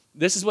again.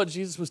 This is what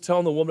Jesus was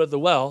telling the woman at the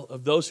well,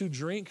 of those who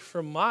drink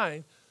from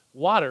my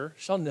water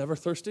shall never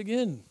thirst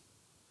again.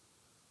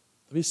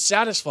 They'll be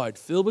satisfied,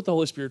 filled with the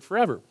Holy Spirit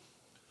forever.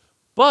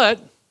 But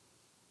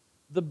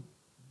the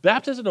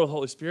baptism of the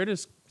Holy Spirit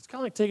it's kind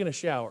of like taking a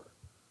shower.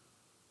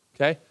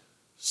 Okay?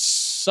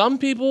 Some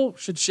people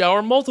should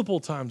shower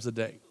multiple times a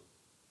day.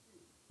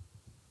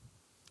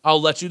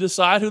 I'll let you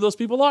decide who those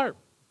people are.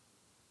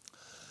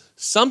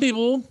 Some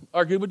people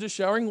are good with just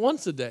showering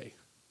once a day.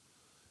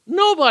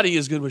 Nobody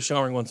is good with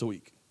showering once a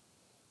week.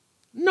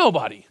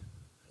 Nobody.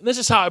 And this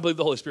is how I believe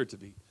the Holy Spirit to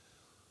be.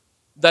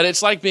 That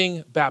it's like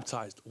being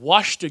baptized,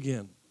 washed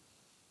again.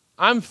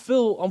 I'm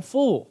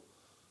full.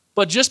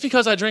 But just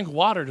because I drink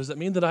water, does it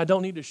mean that I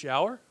don't need to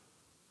shower?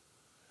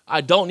 I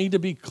don't need to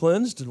be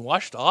cleansed and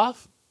washed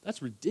off?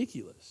 That's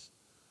ridiculous.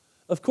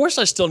 Of course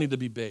I still need to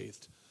be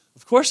bathed.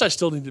 Of course I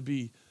still need to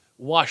be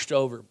washed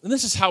over. And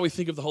this is how we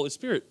think of the Holy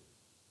Spirit.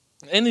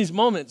 In these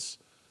moments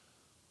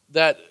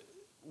that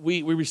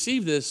we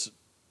receive this,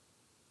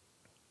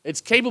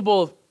 it's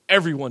capable of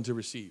everyone to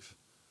receive.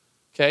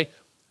 Okay?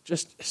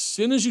 Just as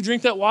soon as you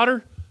drink that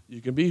water,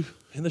 you can be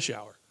in the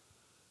shower.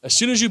 As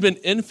soon as you've been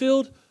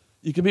infilled,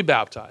 you can be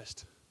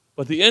baptized.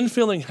 But the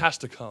infilling has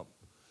to come.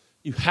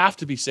 You have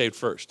to be saved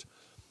first.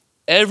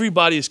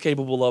 Everybody is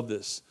capable of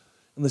this.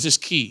 And this is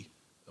key.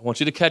 I want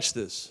you to catch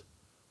this.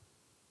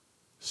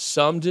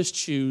 Some just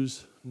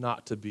choose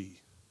not to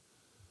be.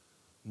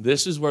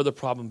 This is where the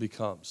problem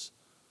becomes.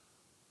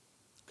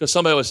 Because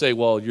somebody would say,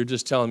 well, you're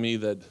just telling me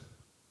that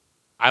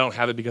I don't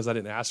have it because I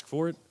didn't ask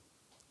for it?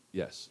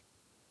 Yes.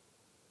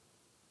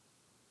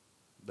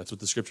 That's what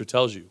the scripture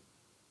tells you.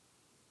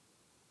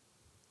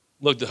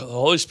 Look, the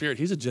Holy Spirit,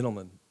 he's a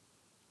gentleman.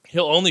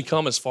 He'll only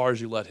come as far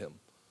as you let him.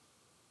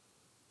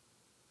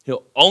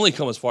 He'll only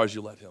come as far as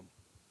you let him.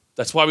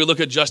 That's why we look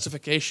at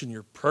justification.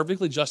 You're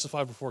perfectly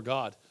justified before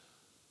God.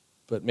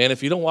 But man,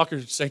 if you don't walk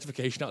your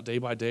sanctification out day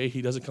by day,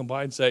 he doesn't come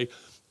by and say,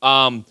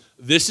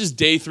 this is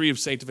day 3 of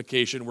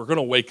sanctification. We're going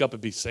to wake up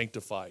and be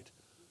sanctified.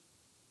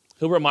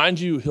 He'll remind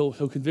you, he'll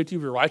convict you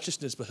of your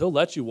righteousness, but he'll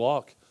let you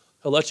walk.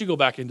 He'll let you go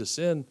back into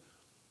sin.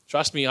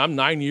 Trust me, I'm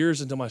 9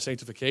 years into my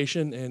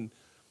sanctification, and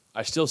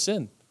I still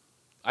sin.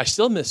 I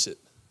still miss it.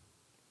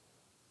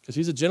 Because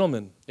he's a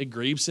gentleman. It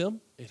grieves him.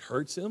 It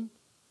hurts him.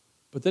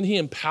 But then he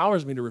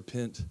empowers me to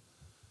repent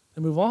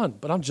and move on.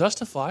 But I'm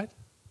justified.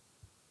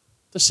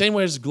 The same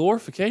way as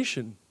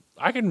glorification.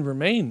 I can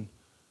remain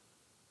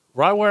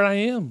right where I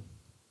am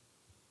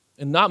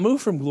and not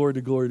move from glory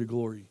to glory to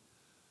glory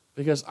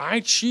because I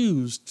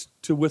choose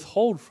to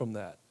withhold from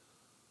that.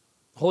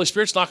 The Holy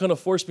Spirit's not going to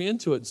force me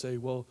into it and say,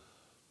 well,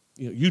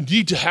 you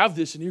need to have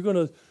this and you're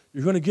going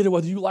to get it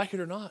whether you like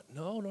it or not.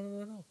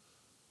 No.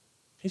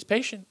 He's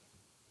patient.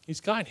 He's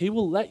kind. He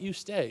will let you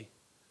stay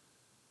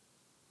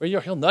where you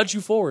are. He'll nudge you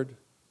forward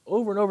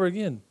over and over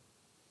again.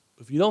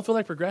 If you don't feel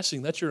like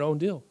progressing, that's your own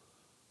deal.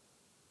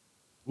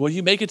 Will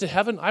you make it to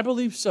heaven? I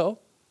believe so.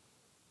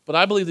 But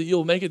I believe that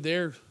you'll make it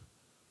there,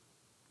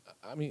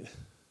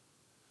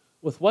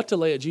 with what to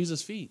lay at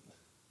Jesus' feet.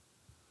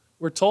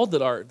 We're told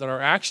that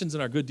our actions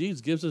and our good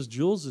deeds gives us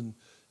jewels and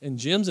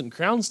gems and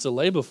crowns to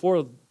lay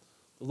before the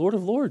Lord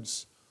of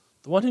Lords,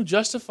 the one who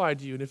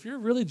justified you. And if you're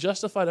really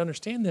justified,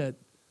 understand that.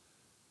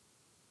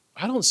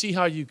 I don't see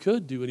how you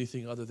could do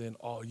anything other than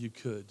all you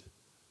could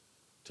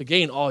to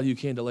gain all you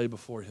can to lay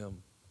before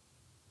him.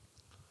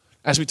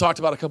 As we talked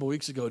about a couple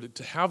weeks ago,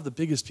 to have the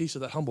biggest piece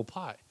of that humble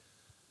pie,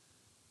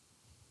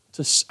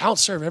 to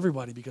outserve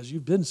everybody because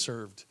you've been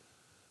served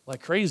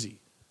like crazy,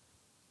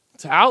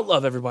 to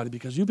outlove everybody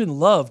because you've been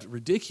loved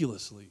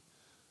ridiculously.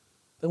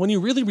 That when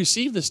you really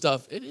receive this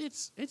stuff,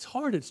 it's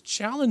hard, it's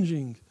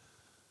challenging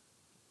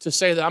to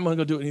say that I'm going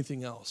to go do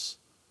anything else.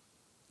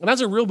 And as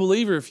a real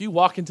believer, if you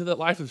walk into that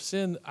life of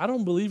sin, I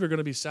don't believe you're going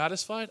to be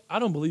satisfied. I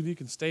don't believe you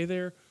can stay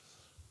there.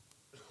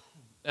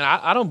 And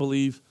I don't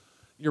believe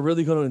you're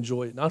really going to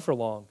enjoy it. Not for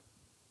long.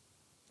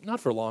 Not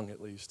for long,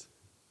 at least.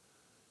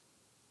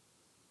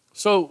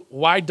 So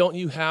why don't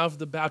you have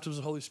the baptism of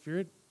the Holy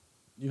Spirit?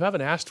 You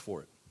haven't asked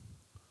for it.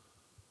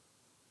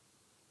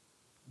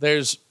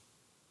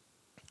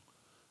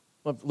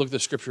 I'll look the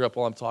scripture up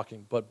while I'm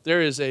talking, but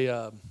there is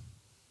the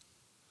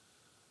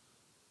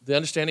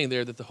understanding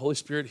there that the Holy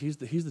Spirit, he's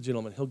the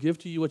gentleman. He'll give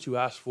to you what you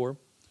ask for,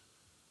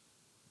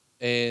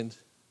 and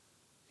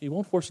he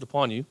won't force it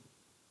upon you.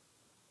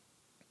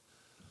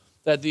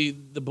 That the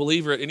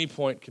believer at any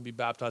point can be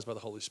baptized by the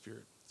Holy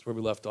Spirit. That's where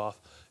we left off.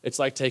 It's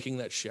like taking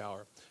that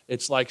shower.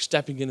 It's like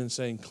stepping in and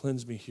saying,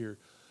 cleanse me here.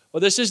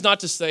 Well, this is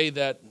not to say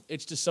that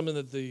it's just something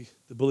that the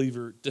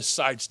believer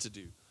decides to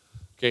do.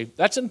 Okay,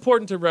 that's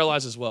important to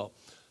realize as well.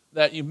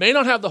 That you may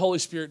not have the Holy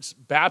Spirit's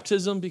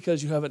baptism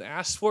because you haven't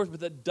asked for it, but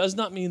that does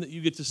not mean that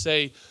you get to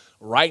say,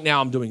 right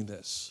now I'm doing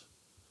this.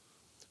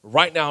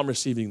 Right now I'm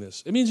receiving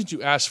this. It means that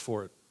you ask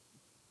for it.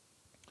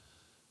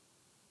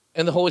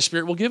 And the Holy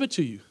Spirit will give it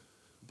to you.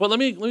 But let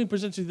me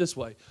present to you this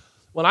way.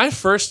 When I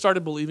first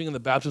started believing in the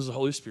baptism of the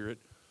Holy Spirit,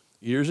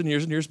 years and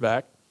years and years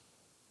back,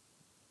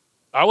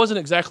 I wasn't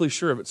exactly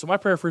sure of it. So my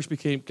prayer first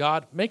became,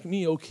 God, make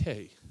me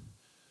okay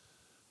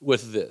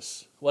with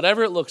this.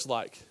 Whatever it looks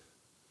like,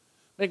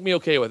 make me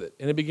okay with it.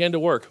 And it began to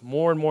work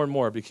more and more and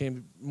more. I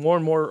became more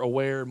and more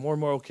aware, more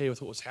and more okay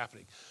with what was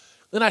happening.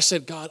 Then I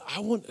said, God, I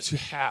want to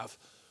have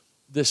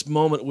this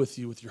moment with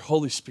you, with your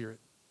Holy Spirit.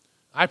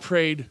 I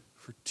prayed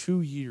for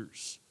 2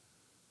 years.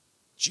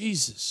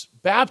 Jesus,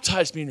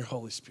 baptize me in your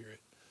Holy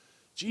Spirit.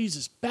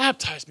 Jesus,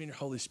 baptize me in your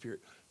Holy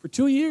Spirit. For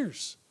 2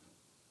 years.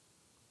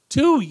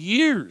 2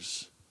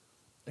 years.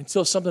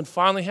 Until something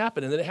finally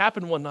happened. And then it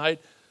happened one night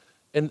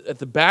and at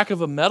the back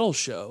of a metal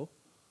show.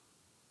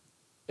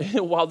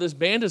 And while this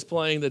band is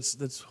playing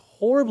that's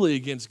horribly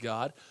against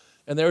God,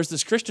 and there was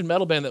this Christian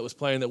metal band that was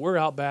playing that we're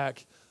out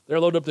back,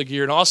 they're loaded up the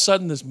gear, and all of a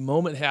sudden this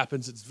moment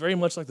happens. It's very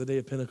much like the day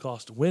of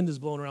Pentecost. Wind is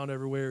blowing around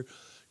everywhere.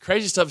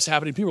 Crazy stuff is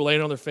happening. People are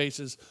laying on their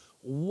faces.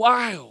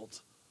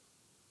 Wild.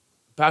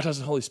 Baptized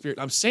in the Holy Spirit.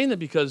 I'm saying that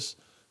because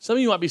some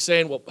of you might be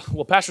saying,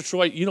 well, Pastor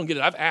Troy, you don't get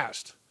it. I've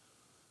asked.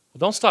 Well,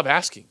 don't stop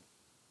asking.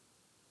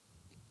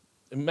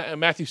 In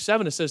Matthew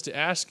 7, it says to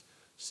ask,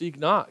 seek,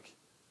 knock.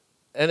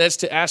 And that's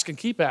to ask and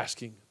keep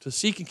asking, to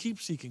seek and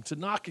keep seeking, to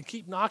knock and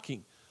keep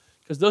knocking.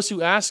 Because those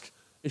who ask,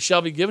 it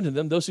shall be given to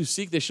them. Those who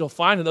seek, they shall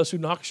find, and those who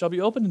knock shall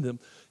be opened to them.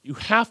 You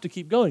have to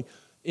keep going.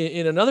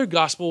 In another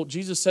gospel,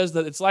 Jesus says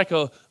that it's like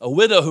a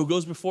widow who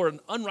goes before an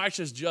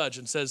unrighteous judge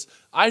and says,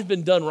 I've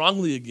been done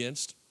wrongly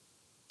against.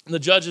 And the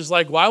judge is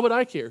like, why would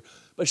I care?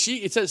 But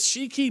it says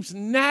she keeps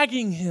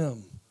nagging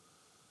him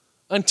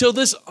until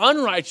this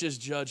unrighteous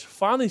judge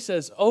finally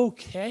says,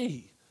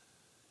 okay,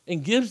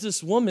 and gives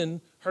this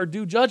woman her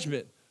due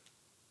judgment.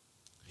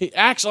 He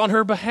acts on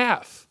her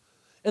behalf.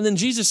 And then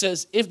Jesus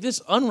says, if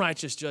this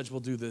unrighteous judge will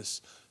do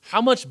this,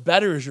 how much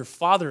better is your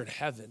Father in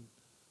heaven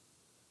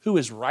who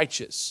is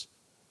righteous?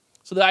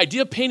 So the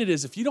idea painted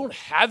is if you don't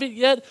have it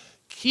yet,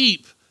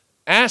 keep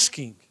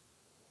asking.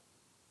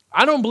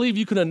 I don't believe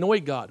you can annoy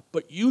God,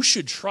 but you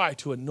should try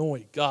to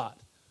annoy God.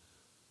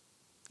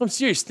 I'm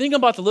serious. Think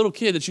about the little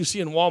kid that you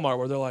see in Walmart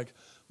where they're like,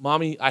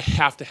 Mommy, I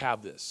have to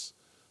have this.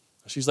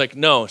 She's like,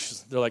 no.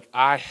 They're like,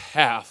 I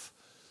have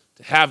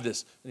to have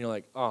this. And you're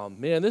like, oh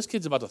man, this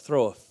kid's about to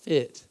throw a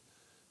fit.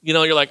 You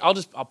know, you're like,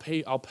 I'll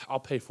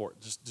pay for it.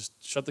 Just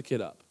shut the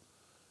kid up.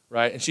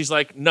 right? And she's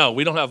like, no,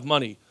 we don't have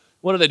money.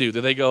 What do? Do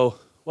they go,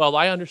 well,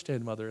 I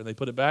understand, mother, and they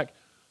put it back?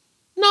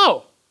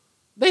 No.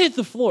 They hit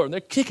the floor, and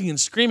they're kicking and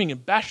screaming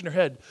and bashing their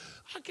head.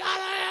 I got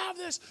to have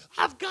this.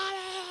 I've got to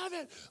have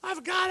it.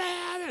 I've got to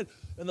have it.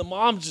 And the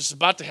mom's just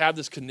about to have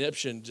this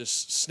conniption,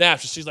 just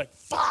snaps. She's like,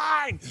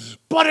 fine,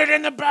 put it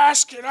in the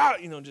basket.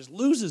 Just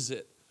loses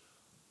it.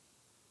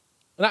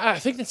 And I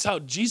think that's how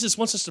Jesus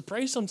wants us to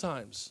pray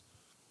sometimes.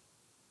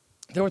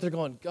 They're what they're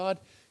going, God,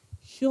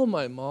 heal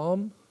my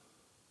mom.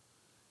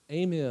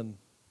 Amen.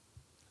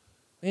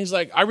 And he's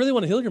like, I really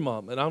want to heal your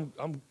mom, and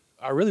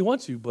I really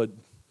want to, but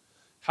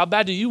how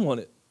bad do you want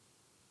it?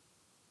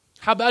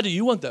 How bad do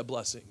you want that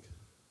blessing?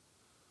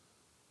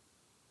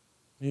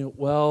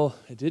 Well,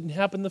 it didn't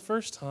happen the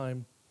first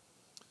time.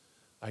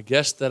 I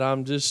guess that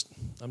I'm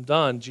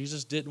done.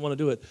 Jesus didn't want to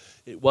do it.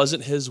 It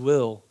wasn't his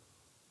will.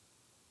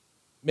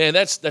 Man,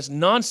 that's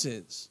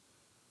nonsense.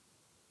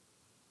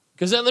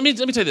 Because let me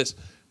tell you this.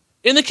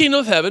 In the kingdom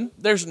of heaven,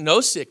 there's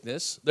no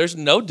sickness, there's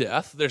no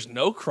death, there's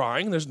no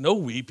crying, there's no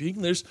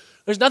weeping, there's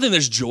nothing.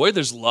 There's joy,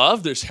 there's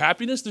love, there's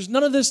happiness, there's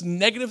none of this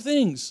negative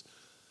things.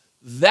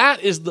 That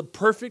is the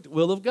perfect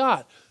will of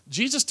God.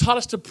 Jesus taught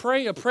us to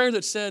pray a prayer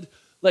that said,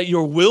 let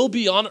your will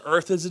be on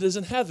earth as it is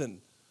in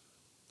heaven.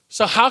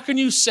 So how can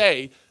you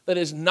say that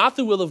it is not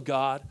the will of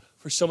God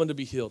for someone to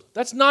be healed?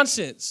 That's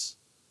nonsense.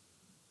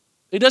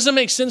 It doesn't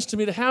make sense to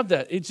me to have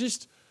that.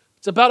 It's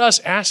about us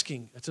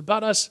asking. It's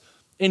about us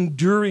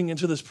enduring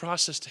into this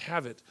process to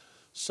have it.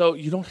 So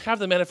you don't have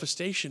the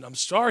manifestation. I'm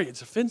sorry,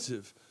 it's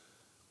offensive.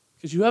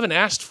 Because you haven't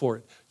asked for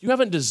it. You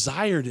haven't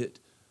desired it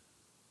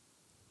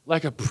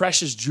like a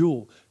precious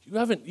jewel. You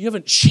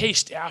haven't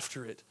chased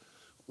after it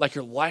like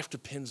your life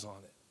depends on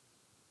it.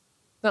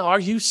 Now, are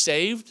you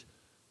saved?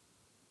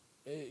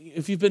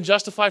 If you've been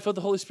justified by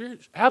the Holy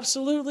Spirit?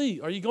 Absolutely.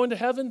 Are you going to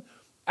heaven?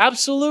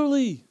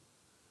 Absolutely.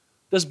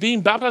 Does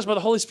being baptized by the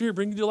Holy Spirit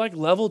bring you to like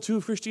level 2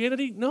 of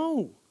Christianity?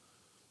 No.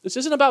 This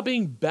isn't about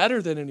being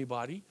better than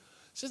anybody.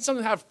 This isn't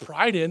something to have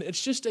pride in.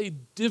 It's just a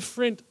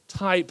different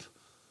type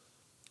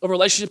of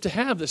relationship to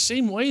have. The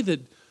same way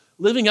that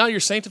living out your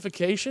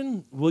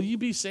sanctification, will you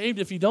be saved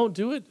if you don't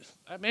do it?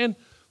 Man,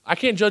 I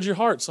can't judge your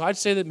heart, so I'd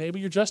say that maybe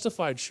you're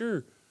justified,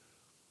 sure.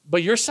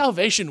 But your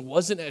salvation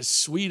wasn't as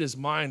sweet as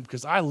mine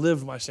because I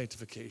lived my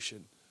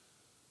sanctification.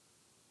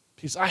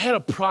 Because I had a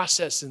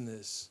process in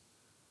this.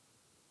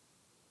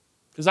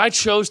 Because I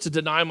chose to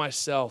deny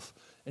myself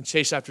and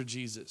chase after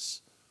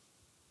Jesus.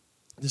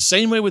 The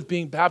same way with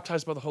being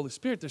baptized by the Holy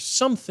Spirit, there's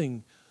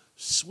something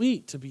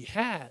sweet to be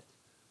had.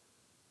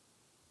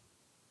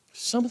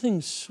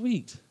 Something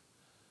sweet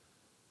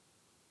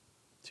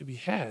to be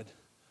had.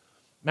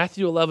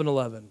 Matthew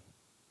 11:11.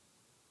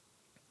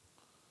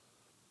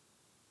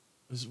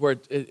 This is where,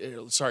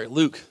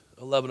 Luke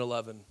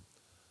 11:11.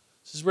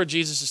 This is where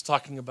Jesus is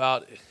talking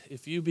about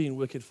if you being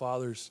wicked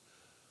fathers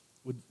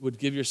would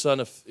give your son,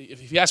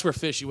 if you ask for a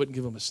fish, you wouldn't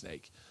give him a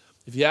snake.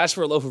 If you ask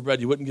for a loaf of bread,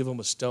 you wouldn't give him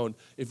a stone.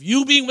 If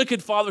you being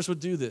wicked fathers would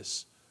do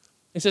this,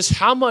 it says,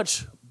 how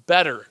much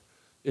better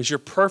is your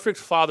perfect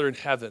Father in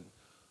heaven?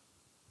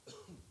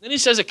 Then he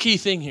says a key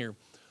thing here,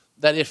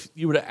 that if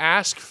you were to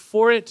ask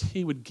for it,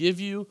 he would give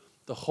you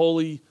the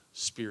Holy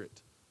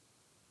Spirit.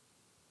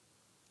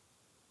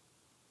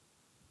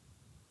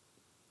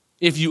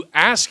 If you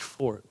ask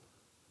for it,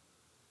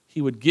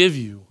 he would give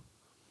you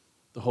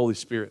the Holy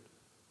Spirit.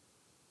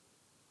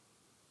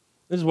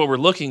 This is what we're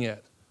looking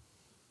at.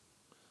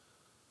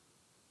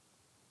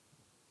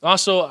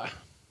 Also,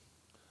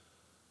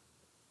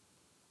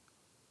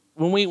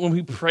 when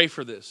we pray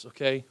for this,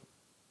 okay,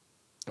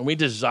 and we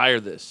desire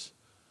this,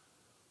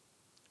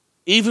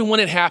 even when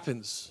it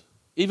happens,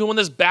 even when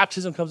this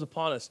baptism comes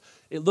upon us,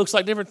 it looks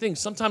like different things.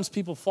 Sometimes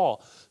people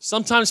fall.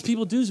 Sometimes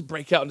people do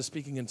break out into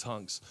speaking in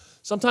tongues.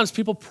 Sometimes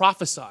people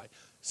prophesy.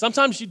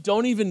 Sometimes you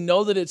don't even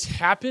know that it's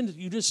happened.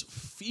 You just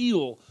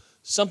feel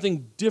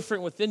something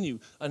different within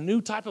you, a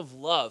new type of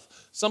love,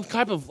 some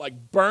type of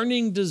like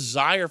burning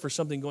desire for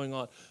something going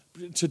on,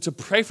 to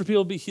pray for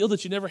people to be healed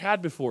that you never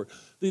had before.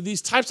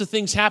 These types of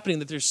things happening,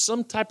 that there's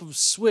some type of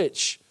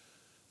switch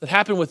that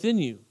happened within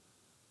you.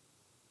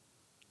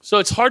 So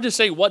it's hard to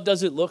say, what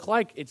does it look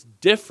like? It's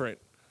different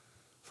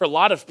for a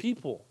lot of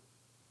people.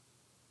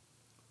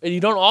 And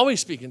you don't always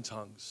speak in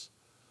tongues,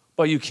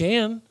 but you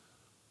can.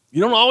 You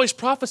don't always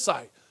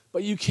prophesy,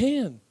 but you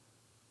can.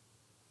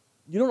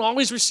 You don't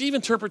always receive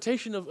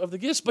interpretation of the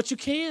gifts, but you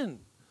can.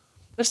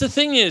 That's the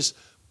thing is,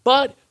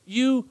 but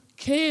you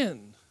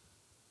can.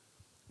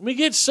 We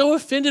get so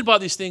offended by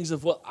these things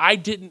of, well,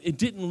 it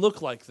didn't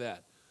look like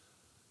that.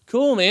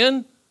 Cool,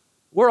 man.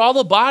 We're all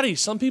the body.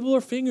 Some people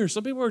are fingers,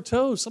 some people are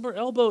toes, some are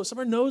elbows, some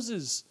are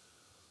noses,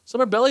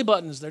 some are belly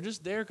buttons. They're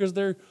just there because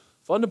they're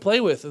fun to play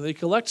with and they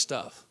collect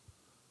stuff.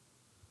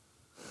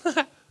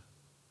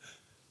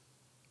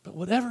 But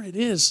whatever it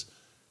is,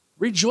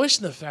 rejoice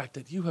in the fact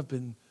that you have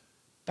been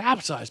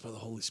baptized by the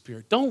Holy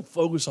Spirit. Don't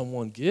focus on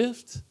one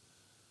gift.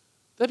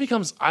 That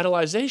becomes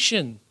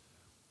idolization.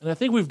 And I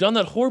think we've done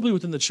that horribly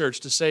within the church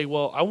to say,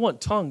 well, I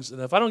want tongues,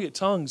 and if I don't get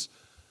tongues,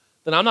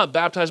 then I'm not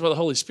baptized by the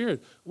Holy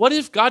Spirit. What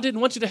if God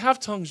didn't want you to have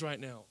tongues right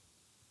now?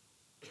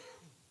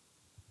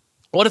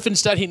 What if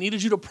instead he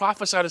needed you to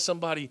prophesy to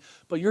somebody,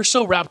 but you're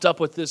so wrapped up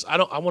with this, I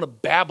want to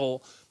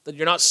babble, that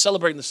you're not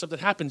celebrating the stuff that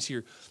happens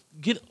here.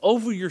 Get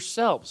over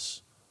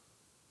yourselves.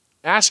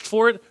 Ask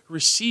for it,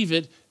 receive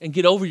it, and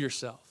get over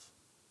yourself.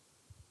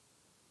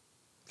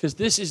 Because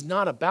this is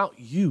not about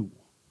you.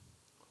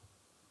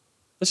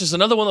 This is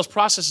another one of those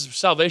processes of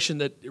salvation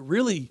that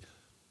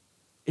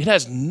it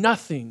has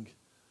nothing.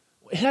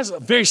 It has a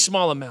very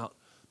small amount,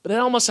 but it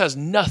almost has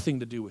nothing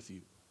to do with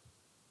you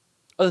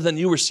other than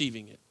you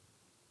receiving it.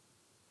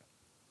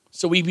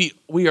 So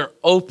we are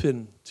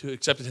open to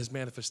accepting his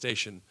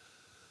manifestation.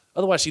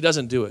 Otherwise, he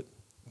doesn't do it,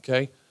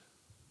 okay?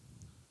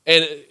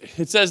 And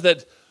it says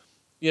that,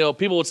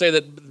 people would say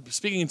that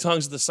speaking in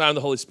tongues is the sign of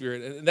the Holy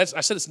Spirit. And I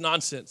said it's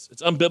nonsense.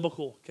 It's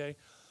unbiblical, okay?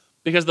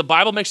 Because the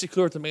Bible makes it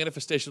clear what the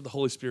manifestation of the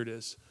Holy Spirit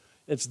is.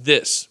 It's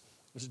this.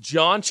 It's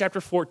John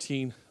chapter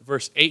 14,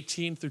 verse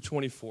 18 through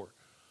 24.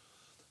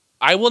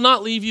 I will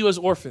not leave you as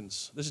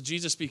orphans. This is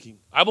Jesus speaking.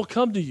 I will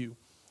come to you.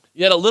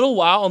 Yet a little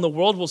while, and the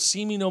world will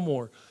see me no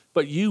more.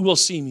 But you will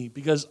see me.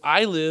 Because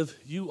I live,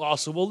 you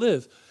also will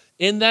live.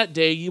 In that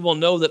day you will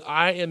know that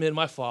I am in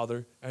my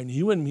Father, and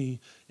you in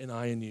me, and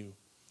I in you.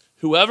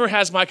 Whoever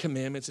has my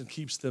commandments and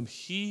keeps them,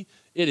 he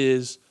it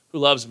is who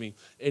loves me.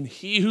 And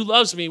he who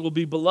loves me will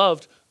be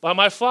beloved by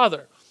my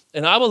Father.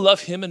 And I will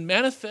love him and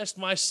manifest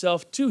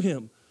myself to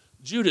him.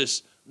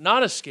 Judas,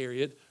 not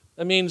Iscariot,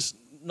 that means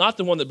not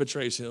the one that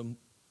betrays him,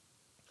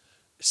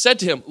 said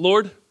to him,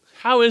 Lord,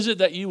 how is it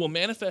that you will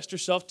manifest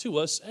yourself to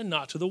us and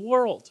not to the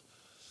world?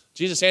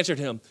 Jesus answered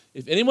him,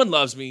 if anyone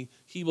loves me,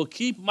 he will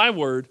keep my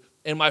word,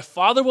 and my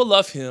Father will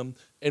love him,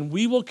 and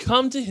we will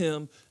come to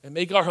him and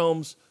make our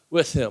homes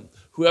with him.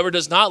 Whoever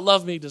does not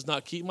love me does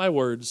not keep my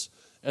words,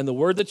 and the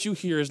word that you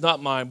hear is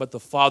not mine, but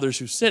the Father's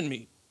who sent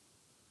me.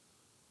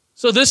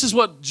 So this is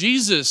what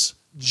Jesus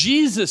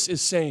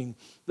is saying.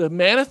 The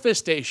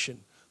manifestation,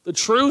 the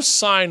true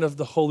sign of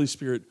the Holy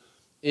Spirit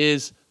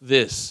is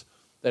this,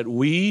 that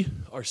we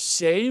are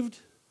saved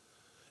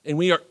and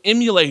we are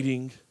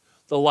emulating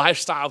the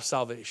lifestyle of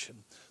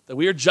salvation, that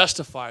we are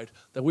justified,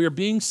 that we are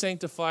being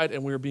sanctified,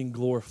 and we are being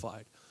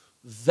glorified.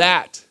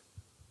 That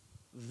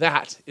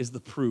is the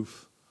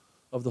proof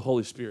of the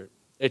Holy Spirit.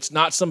 It's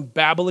not some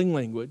babbling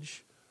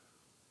language.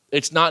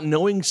 It's not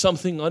knowing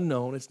something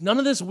unknown. It's none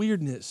of this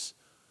weirdness.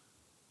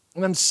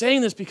 And I'm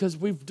saying this because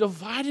we've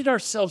divided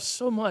ourselves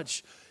so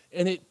much,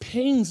 and it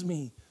pains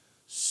me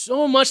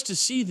so much to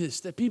see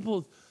this, that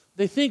people,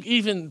 they think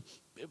even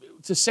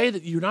to say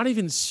that you're not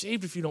even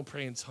saved if you don't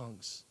pray in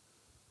tongues.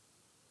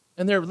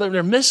 And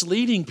they're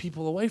misleading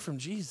people away from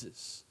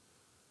Jesus.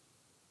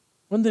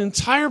 When the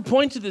entire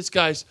point to this,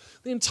 guys,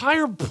 the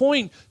entire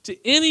point to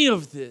any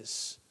of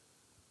this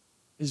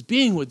is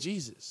being with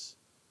Jesus,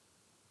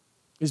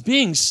 is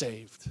being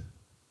saved.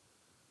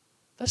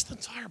 That's the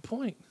entire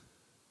point.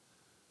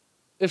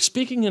 If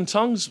speaking in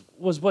tongues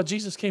was what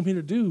Jesus came here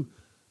to do,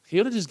 he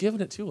would have just given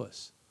it to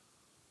us.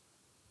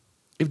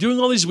 If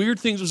doing all these weird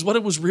things was what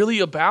it was really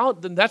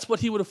about, then that's what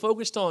he would have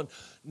focused on,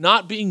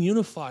 not being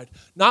unified,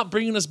 not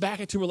bringing us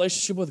back into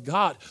relationship with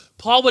God.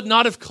 Paul would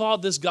not have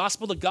called this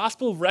gospel the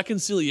gospel of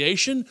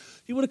reconciliation.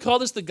 He would have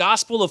called this the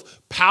gospel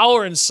of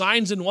power and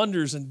signs and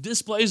wonders and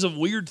displays of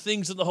weird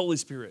things in the Holy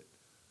Spirit.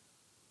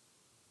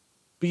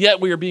 But yet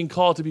we are being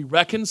called to be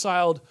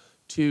reconciled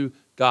to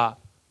God.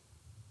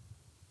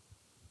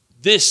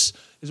 This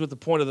is what the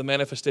point of the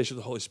manifestation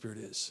of the Holy Spirit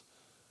is.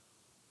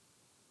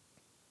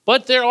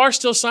 But there are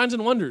still signs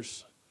and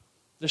wonders.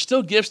 There's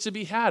still gifts to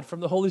be had from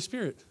the Holy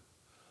Spirit.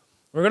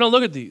 We're going to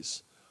look at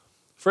these.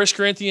 1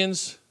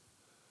 Corinthians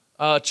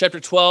chapter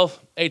 12,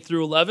 8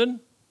 through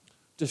 11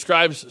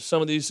 describes some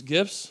of these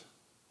gifts.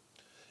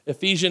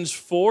 Ephesians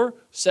 4,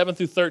 7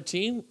 through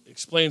 13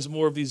 explains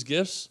more of these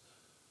gifts.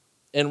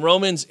 And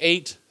Romans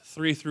 8,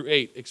 3 through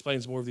 8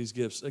 explains more of these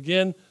gifts.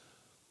 Again,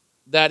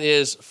 that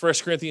is 1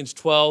 Corinthians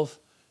 12,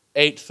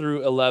 8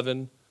 through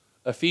 11,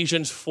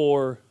 Ephesians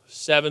 4,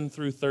 7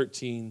 through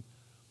 13,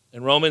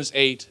 and Romans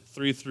 8,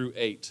 3 through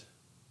 8.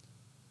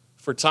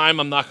 For time,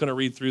 I'm not going to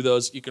read through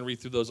those. You can read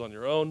through those on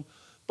your own.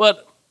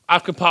 But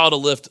I've compiled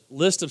a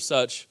list of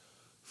such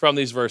from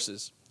these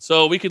verses.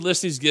 So we could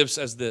list these gifts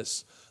as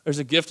this. There's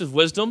a gift of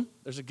wisdom.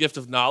 There's a gift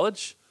of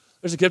knowledge.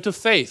 There's a gift of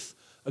faith,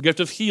 a gift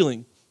of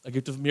healing, a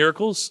gift of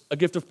miracles, a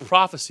gift of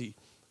prophecy,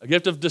 a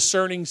gift of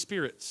discerning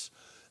spirits,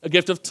 a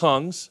gift of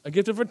tongues, a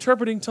gift of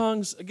interpreting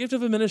tongues, a gift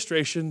of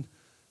administration,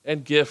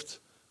 and gift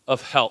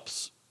of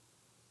helps.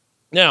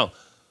 Now,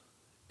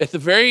 at the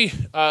very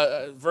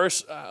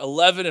verse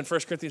 11 in 1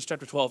 Corinthians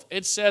chapter 12,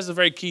 it says a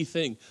very key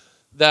thing,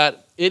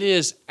 that it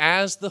is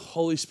as the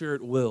Holy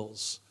Spirit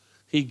wills,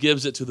 he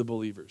gives it to the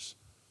believers.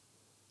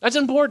 That's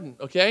important,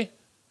 okay?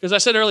 Because I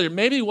said earlier,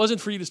 maybe it wasn't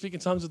for you to speak in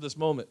tongues at this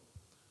moment.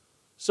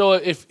 So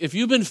if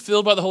you've been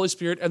filled by the Holy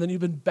Spirit and then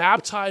you've been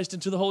baptized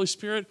into the Holy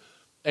Spirit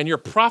and you're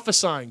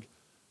prophesying,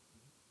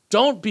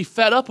 don't be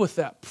fed up with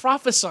that.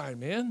 Prophesy,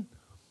 man.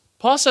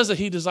 Paul says that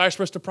he desires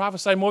for us to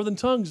prophesy more than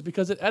tongues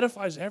because it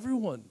edifies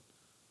everyone.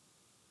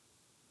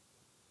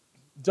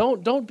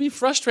 Don't be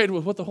frustrated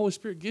with what the Holy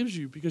Spirit gives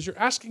you because you're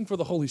asking for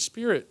the Holy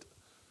Spirit.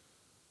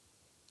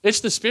 It's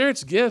the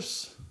Spirit's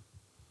gifts.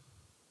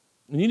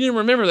 And you need to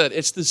remember that.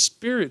 It's the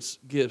Spirit's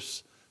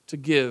gifts to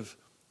give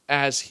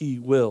as He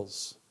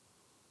wills.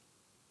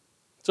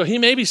 So he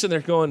may be sitting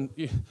there going,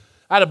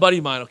 I had a buddy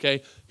of mine,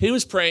 okay? He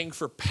was praying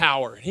for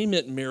power. He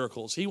meant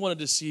miracles. He wanted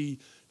to see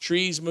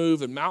trees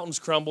move and mountains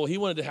crumble. He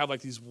wanted to have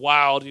like these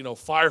wild,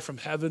 fire from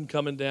heaven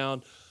coming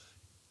down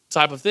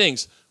type of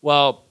things.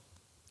 Well,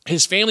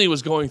 his family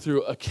was going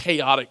through a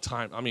chaotic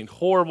time. I mean,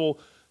 horrible.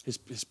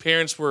 His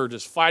parents were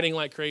just fighting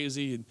like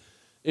crazy, and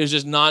it was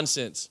just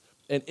nonsense.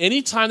 And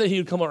any time that he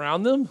would come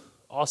around them,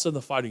 all of a sudden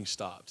the fighting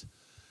stopped.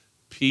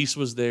 Peace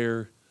was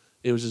there.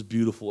 It was just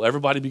beautiful.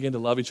 Everybody began to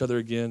love each other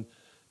again.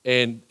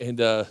 And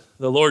the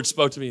Lord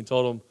spoke to me and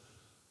told me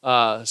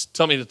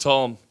to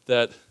tell him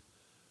that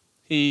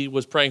he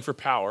was praying for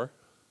power,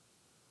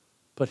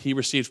 but he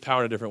received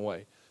power in a different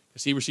way.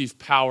 Because he received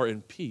power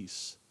and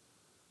peace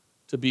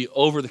to be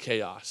over the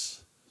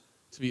chaos,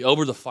 to be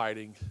over the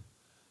fighting.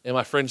 And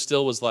my friend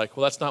still was like,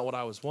 well, that's not what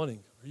I was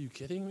wanting. Are you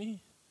kidding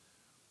me?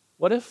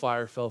 What if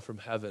fire fell from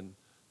heaven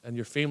and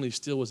your family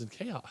still was in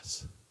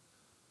chaos?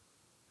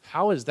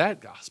 How is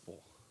that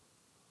gospel?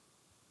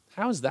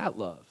 How is that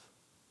love?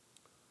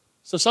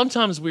 So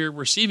sometimes we're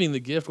receiving the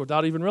gift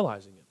without even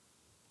realizing it,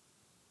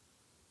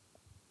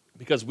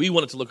 because we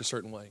want it to look a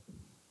certain way.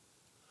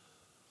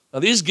 Now,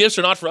 these gifts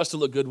are not for us to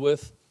look good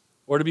with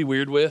or to be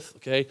weird with,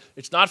 okay?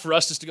 It's not for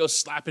us just to go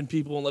slapping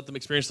people and let them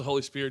experience the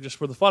Holy Spirit just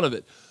for the fun of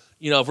it.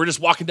 If we're just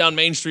walking down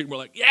Main Street and we're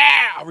like,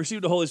 yeah, I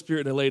received the Holy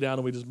Spirit, and they lay down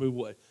and we just move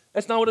away.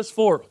 That's not what it's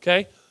for,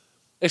 okay?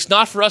 It's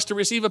not for us to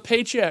receive a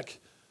paycheck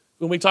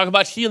when we talk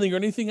about healing or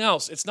anything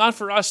else. It's not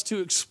for us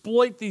to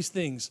exploit these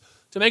things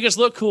to make us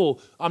look cool.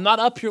 I'm not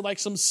up here like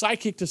some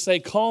psychic to say,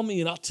 call me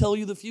and I'll tell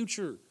you the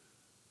future.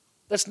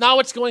 That's not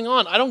what's going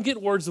on. I don't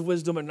get words of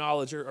wisdom and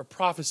knowledge or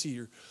prophecy,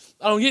 or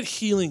I don't get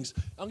healings.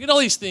 I don't get all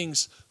these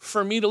things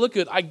for me to look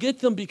good. I get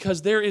them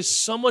because there is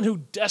someone who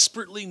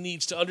desperately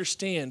needs to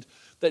understand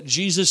that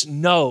Jesus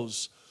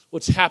knows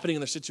what's happening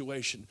in their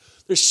situation.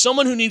 There's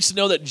someone who needs to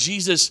know that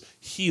Jesus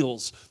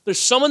heals. There's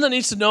someone that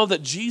needs to know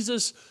that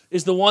Jesus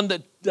is the one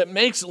that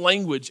makes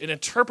language and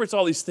interprets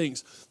all these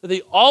things. That they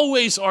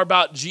always are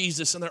about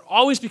Jesus, and they're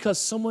always because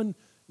someone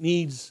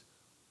needs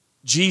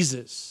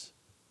Jesus.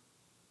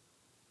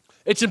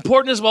 It's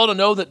important as well to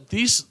know that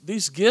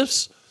these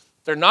gifts,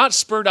 they're not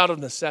spurred out of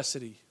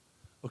necessity,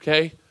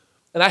 okay?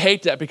 And I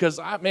hate that because,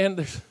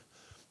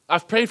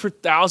 I've prayed for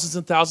thousands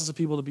and thousands of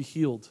people to be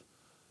healed.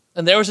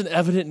 And there was an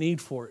evident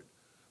need for it.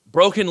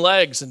 Broken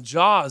legs and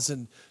jaws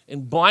and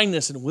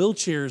blindness and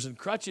wheelchairs and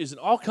crutches and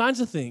all kinds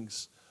of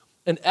things.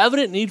 An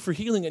evident need for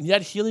healing, and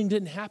yet healing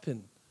didn't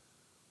happen.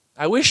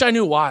 I wish I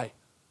knew why.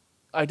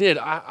 I did.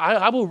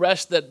 I will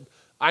rest that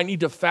I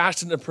need to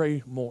fast and to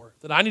pray more,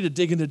 that I need to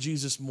dig into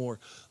Jesus more.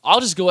 I'll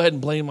just go ahead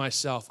and blame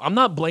myself. I'm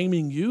not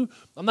blaming you.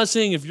 I'm not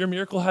saying if your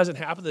miracle hasn't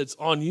happened that it's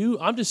on you.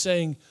 I'm just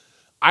saying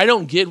I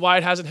don't get why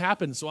it hasn't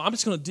happened, so I'm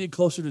just going to dig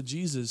closer to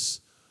Jesus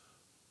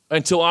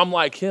until I'm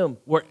like him,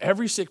 where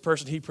every sick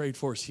person he prayed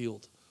for is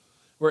healed,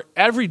 where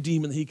every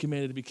demon that he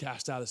commanded to be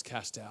cast out is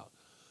cast out,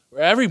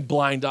 where every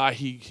blind eye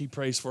he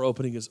prays for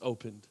opening is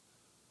opened,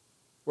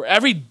 where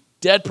every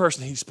dead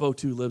person he spoke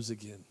to lives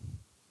again.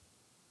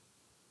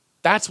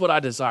 That's what I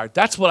desire.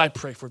 That's what I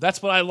pray for.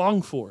 That's what I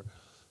long for.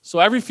 So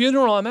every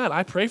funeral I'm at,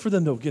 I pray for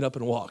them to get up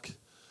and walk.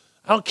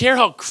 I don't care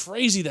how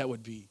crazy that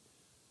would be.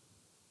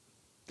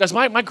 Guys,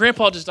 my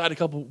grandpa just died a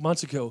couple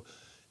months ago.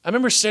 I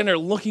remember standing there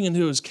looking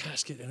into his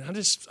casket, and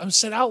I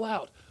said out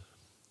loud,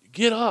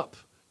 get up.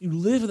 You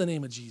live in the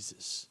name of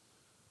Jesus.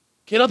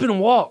 Get up and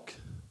walk.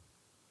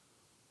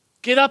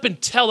 Get up and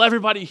tell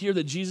everybody here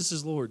that Jesus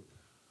is Lord.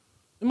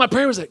 And my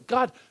prayer was that,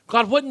 God,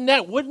 wouldn't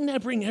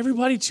that bring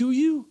everybody to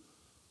you?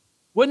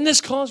 Wouldn't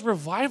this cause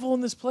revival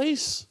in this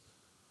place?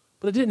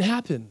 But it didn't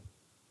happen.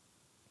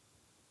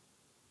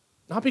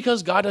 Not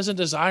because God doesn't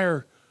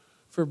desire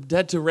for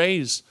dead to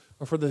raise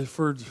or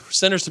for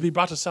sinners to be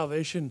brought to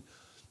salvation,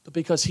 but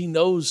because he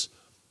knows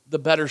the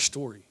better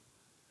story.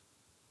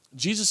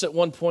 Jesus at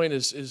one point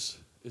is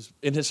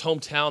in his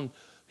hometown.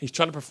 He's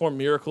trying to perform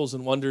miracles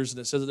and wonders, and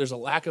it says that there's a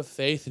lack of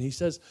faith. And he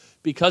says,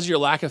 because of your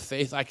lack of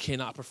faith, I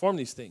cannot perform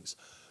these things.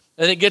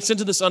 And it gets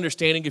into this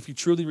understanding, if you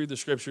truly read the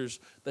scriptures,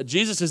 that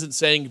Jesus isn't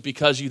saying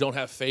because you don't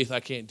have faith,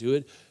 I can't do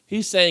it.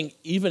 He's saying,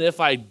 even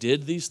if I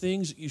did these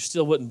things, you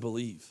still wouldn't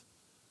believe.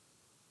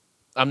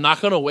 I'm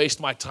not going to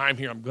waste my time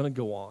here. I'm going to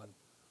go on.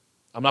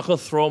 I'm not going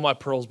to throw my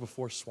pearls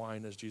before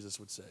swine, as Jesus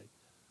would say.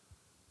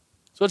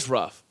 So it's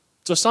rough.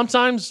 So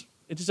sometimes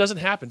it just doesn't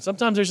happen.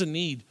 Sometimes there's a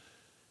need,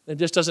 and it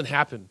just doesn't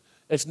happen.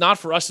 It's not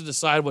for us to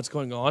decide what's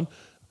going on.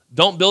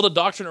 Don't build a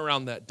doctrine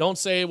around that. Don't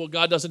say, well,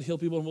 God doesn't heal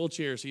people in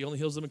wheelchairs. He only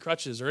heals them in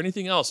crutches or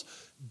anything else.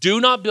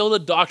 Do not build a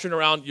doctrine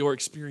around your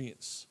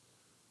experience.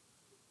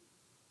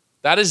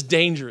 That is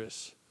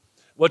dangerous.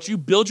 What you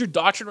build your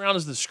doctrine around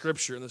is the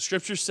scripture. And the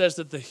scripture says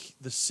that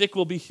the sick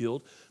will be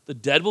healed, the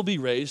dead will be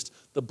raised,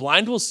 the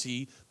blind will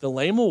see, the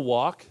lame will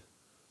walk.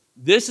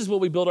 This is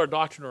what we build our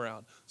doctrine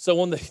around. So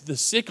when the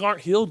sick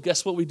aren't healed,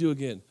 guess what we do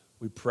again?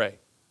 We pray.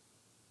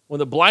 When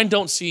the blind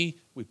don't see,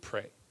 we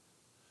pray.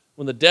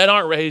 When the dead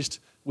aren't raised,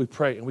 we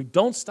pray, and we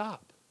don't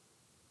stop.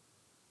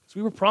 Because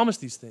we were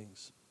promised these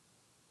things.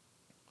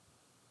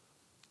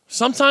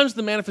 Sometimes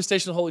the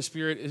manifestation of the Holy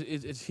Spirit,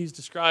 he's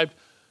described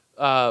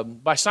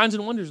by signs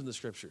and wonders in the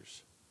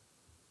Scriptures.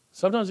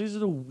 Sometimes these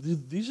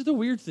are the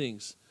weird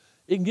things.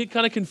 It can get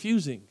kind of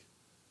confusing.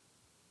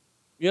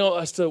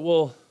 As to,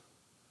 well,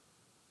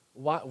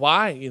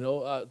 why?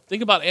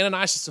 Think about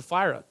Ananias and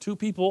Sapphira. Two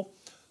people,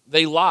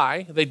 they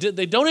lie. They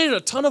donated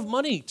a ton of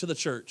money to the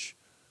church,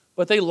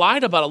 but they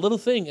lied about a little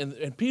thing.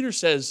 And Peter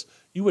says,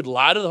 you would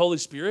lie to the Holy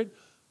Spirit?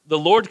 The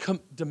Lord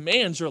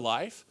demands your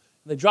life.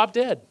 And they drop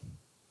dead.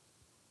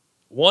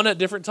 One at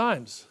different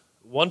times.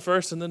 One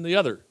first and then the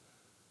other.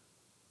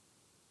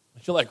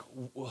 And you're like,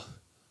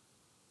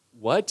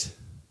 what?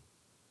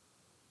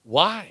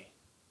 Why?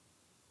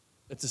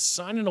 It's a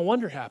sign and a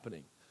wonder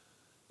happening.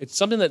 It's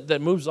something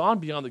that moves on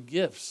beyond the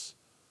gifts,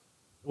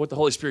 what the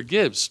Holy Spirit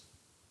gives.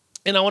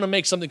 And I want to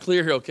make something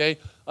clear here, okay?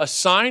 A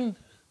sign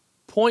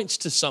points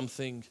to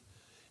something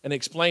and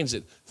explains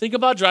it. Think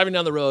about driving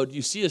down the road.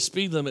 You see a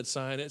speed limit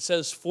sign. It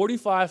says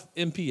 45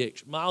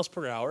 mph, miles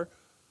per hour.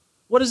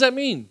 What does that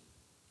mean?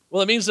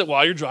 Well, it means that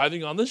while you're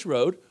driving on this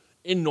road,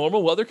 in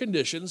normal weather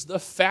conditions, the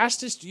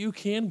fastest you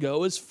can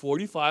go is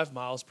 45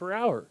 miles per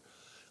hour.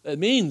 That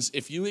means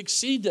if you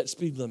exceed that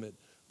speed limit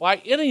by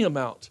any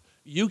amount,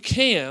 you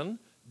can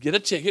get a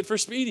ticket for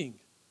speeding.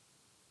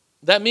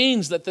 That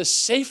means that the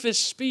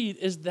safest speed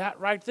is that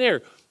right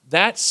there.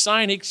 That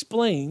sign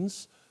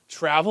explains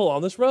travel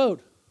on this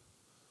road.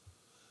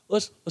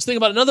 Let's think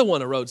about another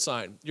one, a road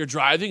sign. You're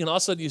driving and all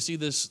of a sudden you see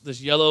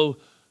this yellow,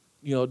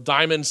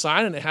 diamond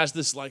sign, and it has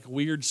this like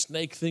weird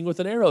snake thing with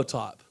an arrow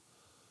top.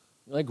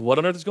 You're like, what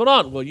on earth is going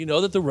on? Well, you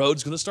know that the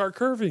road's going to start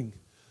curving.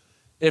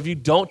 If you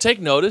don't take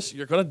notice,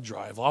 you're going to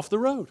drive off the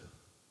road.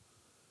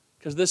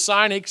 Because this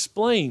sign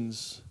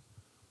explains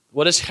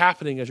what is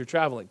happening as you're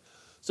traveling.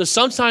 So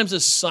sometimes a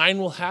sign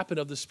will happen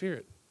of the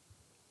Spirit.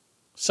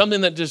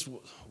 Something that just,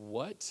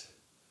 what?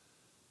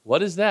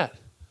 What is that?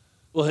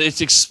 Well,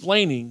 it's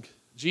explaining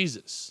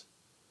Jesus.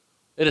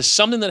 It is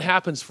something that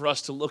happens for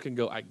us to look and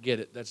go, I get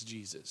it, that's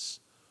Jesus.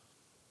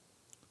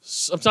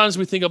 Sometimes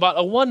we think about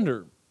a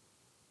wonder.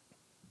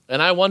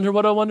 And I wonder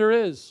what a wonder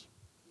is.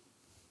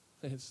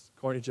 It's a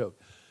corny joke.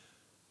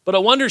 But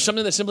a wonder is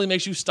something that simply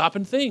makes you stop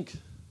and think.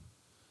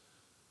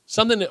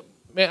 Something that,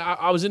 man,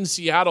 I was in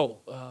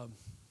Seattle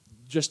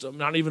just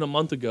not even a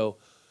month ago,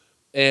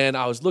 and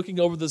I was looking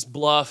over this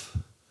bluff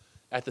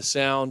at the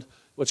sound,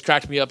 which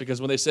cracked me up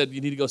because when they said you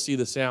need to go see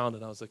the sound,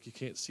 and I was like, you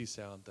can't see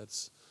sound.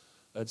 That's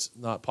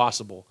not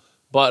possible.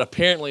 But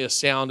apparently a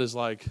sound is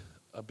like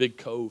a big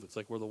cove. It's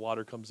like where the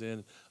water comes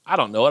in. I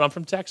don't know it. I'm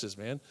from Texas,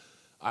 man.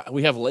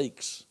 We have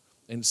lakes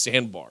and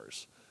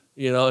sandbars,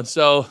 and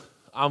so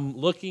I'm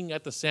looking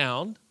at the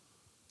sound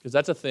because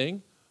that's a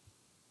thing,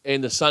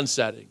 and the sun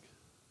setting.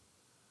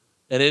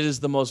 And it is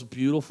the most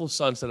beautiful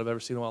sunset I've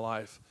ever seen in my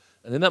life.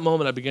 And in that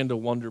moment, I began to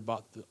wonder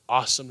about the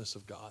awesomeness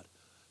of God,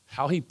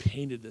 how he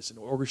painted this and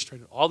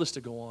orchestrated all this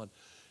to go on.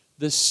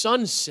 The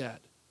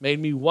sunset made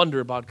me wonder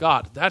about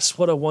God. That's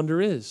what a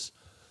wonder is.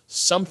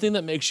 Something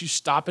that makes you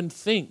stop and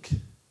think.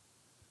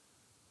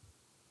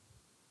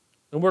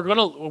 And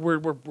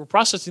we're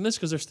processing this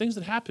because there's things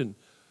that happen.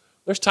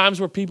 There's times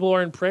where people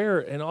are in prayer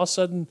and all of a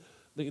sudden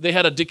they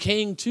had a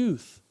decaying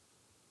tooth.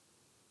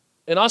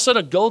 And all of a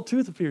sudden a gold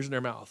tooth appears in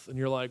their mouth. And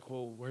you're like,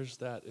 well, where's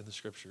that in the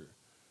Scripture?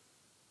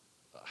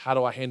 How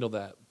do I handle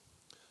that?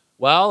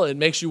 Well, it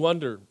makes you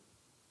wonder.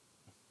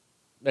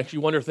 It makes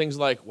you wonder things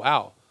like,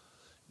 wow,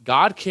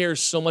 God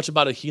cares so much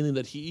about a healing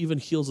that he even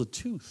heals a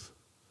tooth.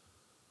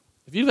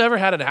 If you've ever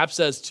had an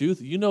abscessed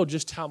tooth, you know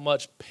just how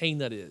much pain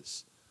that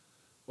is.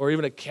 Or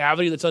even a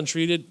cavity that's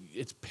untreated,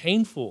 it's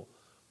painful.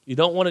 You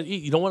don't want to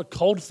eat. You don't want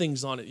cold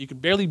things on it. You can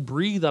barely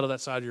breathe out of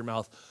that side of your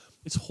mouth.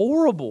 It's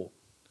horrible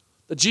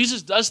that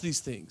Jesus does these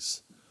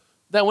things.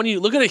 That when you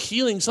look at a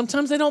healing,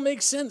 sometimes they don't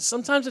make sense.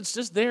 Sometimes it's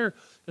just there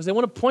because they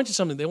want to point to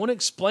something. They want to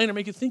explain or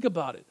make you think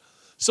about it.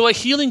 So a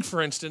healing,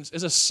 for instance,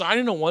 is a sign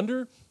and a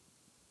wonder.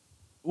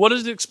 What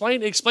does it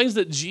explain? It explains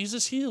that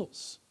Jesus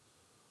heals.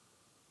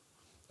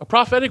 A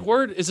prophetic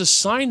word is a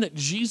sign that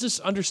Jesus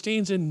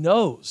understands and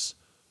knows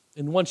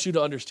and wants you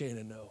to understand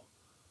and know.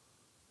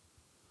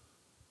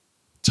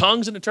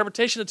 Tongues and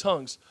interpretation of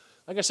tongues.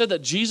 Like I said,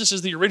 that Jesus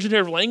is the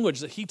originator of language,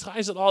 that he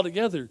ties it all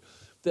together,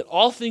 that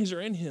all things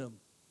are in him.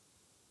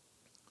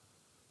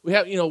 We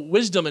have,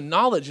 wisdom and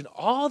knowledge and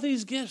all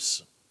these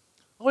gifts.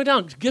 All the way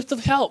down, gift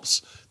of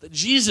helps, that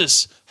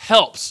Jesus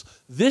helps.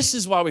 This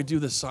is why we do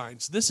the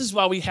signs. This is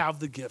why we have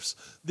the gifts.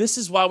 This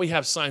is why we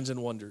have signs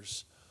and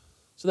wonders.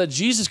 So that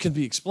Jesus can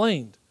be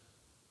explained.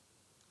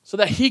 So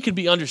that he can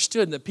be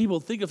understood and that people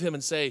think of him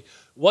and say,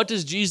 what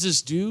does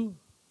Jesus do?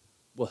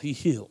 Well, he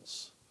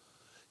heals.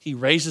 He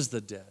raises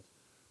the dead.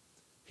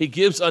 He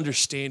gives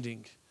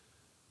understanding.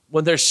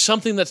 When there's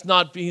something that's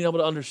not being able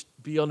to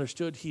be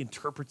understood, he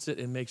interprets it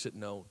and makes it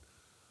known.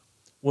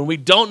 When we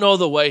don't know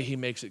the way, he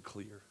makes it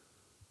clear.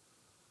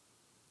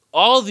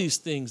 All these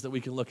things that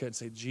we can look at and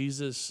say,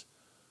 Jesus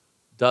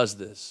does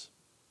this.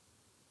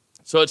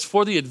 So it's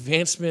for the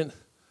advancement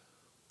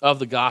of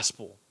the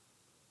gospel.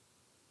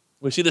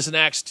 We see this in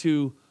Acts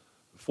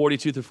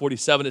 2:42 through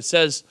 47. It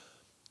says,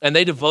 "And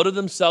they devoted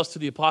themselves to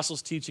the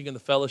apostles' teaching and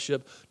the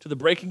fellowship, to the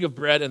breaking of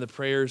bread and the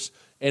prayers,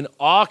 and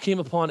awe came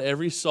upon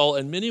every soul,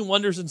 and many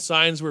wonders and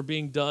signs were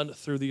being done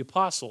through the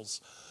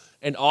apostles.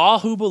 And all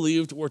who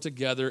believed were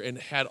together and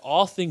had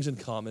all things in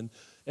common,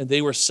 and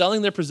they were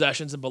selling their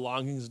possessions and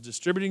belongings and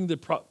distributing the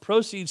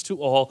proceeds to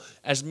all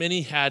as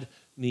any had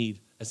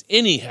need.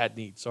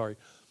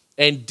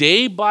 And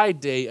day by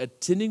day,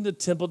 attending the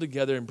temple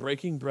together and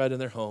breaking bread in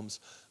their homes,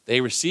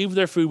 they received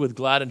their food with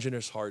glad and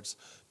generous hearts,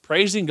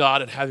 praising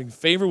God and having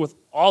favor with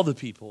all the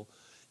people.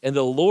 And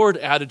the Lord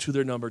added to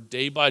their number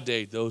day by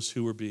day those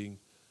who were being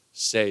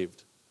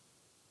saved."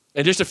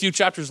 And just a few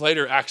chapters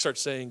later, Acts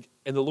starts saying,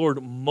 "And the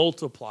Lord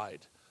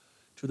multiplied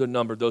to their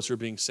number those who are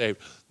being saved."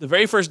 The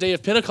very first day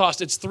of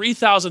Pentecost, it's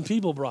 3,000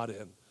 people brought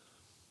in.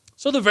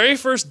 So the very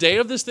first day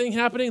of this thing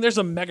happening, there's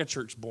a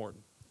megachurch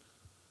born.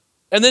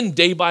 And then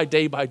day by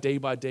day by day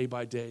by day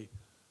by day,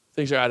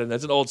 things are added.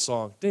 That's an old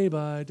song. Day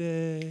by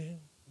day,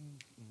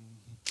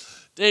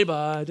 day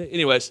by day.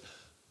 Anyways,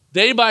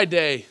 day by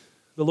day,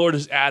 the Lord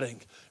is adding.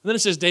 And then it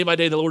says day by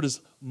day, the Lord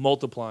is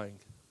multiplying.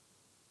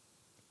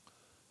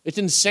 It's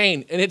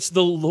insane. And it's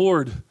the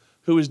Lord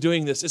who is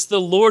doing this. It's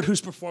the Lord who's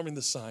performing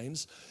the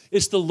signs.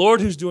 It's the Lord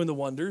who's doing the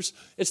wonders.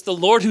 It's the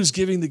Lord who's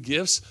giving the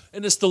gifts.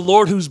 And it's the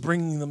Lord who's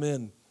bringing them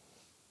in.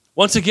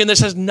 Once again, this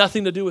has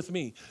nothing to do with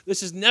me.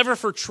 This is never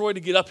for Troy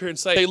to get up here and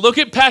say, "Hey, look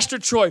at Pastor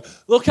Troy.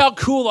 Look how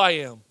cool I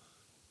am.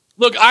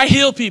 Look, I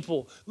heal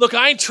people. Look,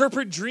 I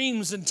interpret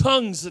dreams and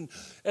tongues, and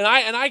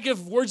I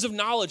give words of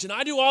knowledge, and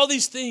I do all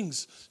these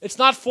things." It's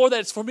not for that.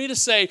 It's for me to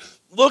say,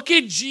 "Look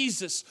at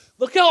Jesus.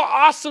 Look how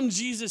awesome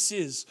Jesus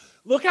is.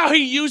 Look how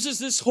he uses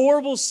this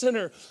horrible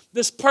sinner,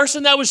 this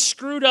person that was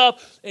screwed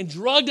up and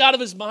drugged out of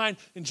his mind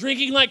and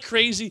drinking like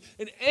crazy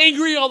and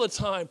angry all the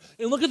time.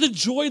 And look at the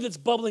joy that's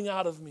bubbling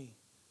out of me.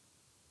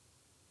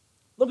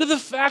 Look at the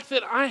fact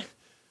that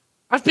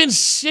I've been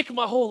sick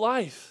my whole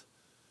life,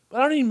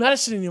 but I don't need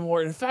medicine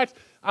anymore. In fact,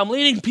 I'm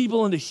leading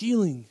people into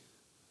healing.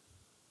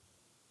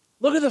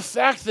 Look at the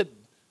fact that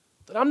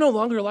I'm no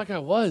longer like I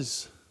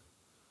was.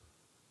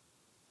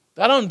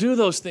 That I don't do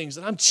those things,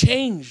 that I'm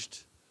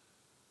changed.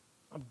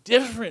 I'm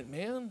different,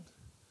 man.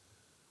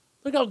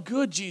 Look how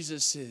good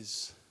Jesus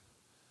is."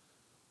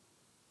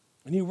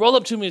 And you roll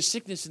up to me in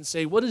sickness and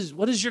say, what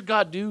does your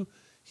God do?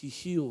 He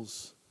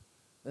heals.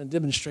 And a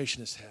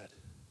demonstration is had.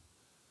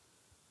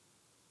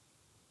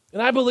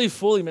 And I believe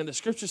fully, man, the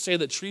scriptures say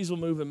that trees will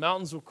move and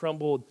mountains will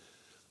crumble.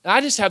 And I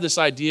just have this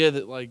idea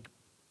that, like,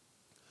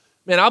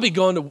 man, I'll be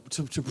going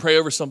to pray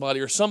over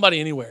somebody or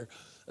somebody anywhere,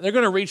 and they're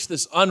going to reach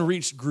this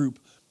unreached group.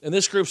 And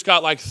this group's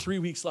got like 3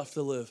 weeks left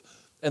to live.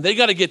 And they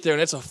got to get there,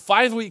 and it's a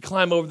 5-week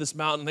climb over this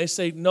mountain. They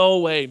say, "No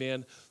way,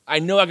 man. I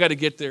know I got to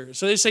get there."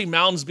 So they say,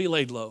 "Mountains be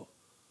laid low."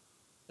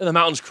 And the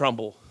mountains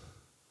crumble.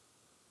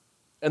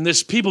 And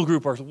this people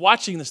group are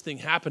watching this thing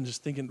happen,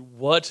 just thinking,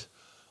 what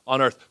on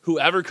earth?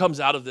 Whoever comes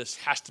out of this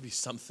has to be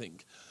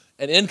something.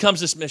 And in comes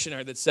this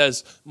missionary that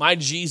says, "My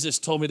Jesus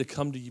told me to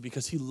come to you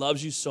because he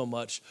loves you so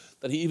much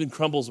that he even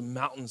crumbles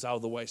mountains out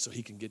of the way so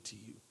he can get to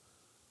you."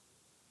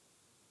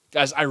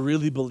 Guys, I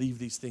really believe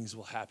these things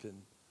will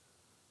happen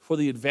for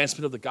the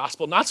advancement of the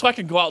gospel. Not so I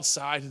can go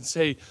outside and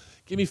say,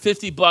 "Give me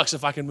 $50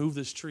 if I can move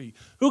this tree."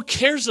 Who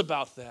cares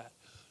about that?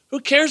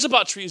 Who cares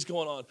about trees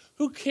going on?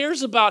 Who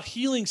cares about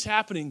healings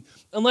happening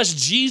unless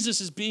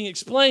Jesus is being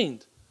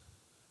explained?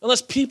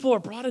 Unless people are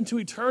brought into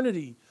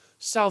eternity,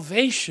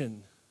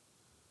 salvation.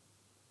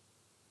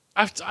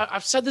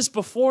 I've said this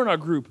before in our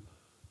group,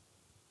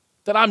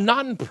 that I'm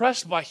not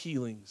impressed by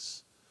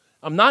healings.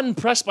 I'm not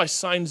impressed by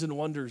signs and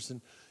wonders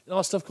and all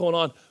that stuff going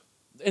on.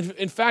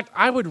 In fact,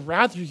 I would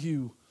rather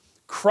you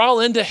crawl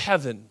into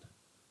heaven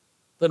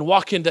than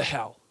walk into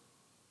hell.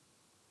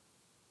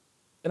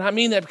 And I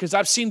mean that because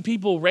I've seen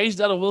people raised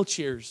out of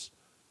wheelchairs,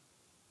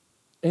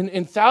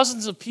 and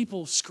thousands of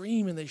people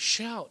scream and they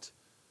shout.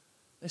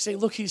 They say,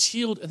 "Look, he's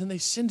healed," and then they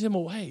send him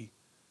away.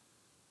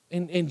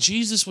 And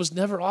Jesus was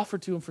never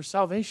offered to him for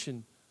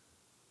salvation.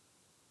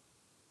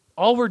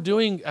 All we're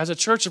doing as a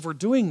church, if we're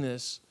doing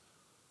this,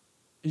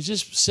 is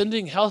just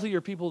sending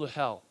healthier people to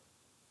hell.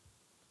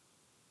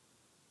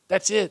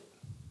 That's it.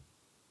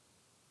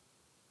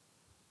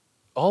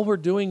 All we're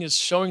doing is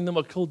showing them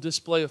a cool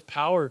display of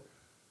power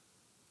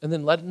and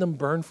then letting them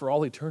burn for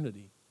all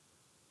eternity.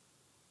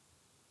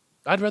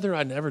 I'd rather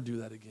I never do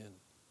that again.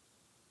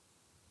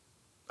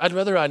 I'd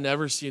rather I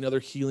never see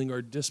another healing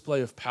or display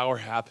of power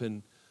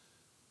happen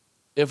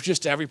if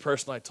just every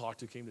person I talked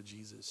to came to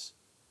Jesus.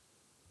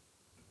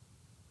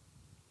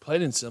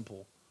 Plain and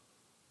simple.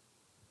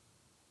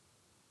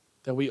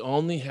 That we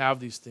only have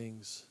these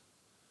things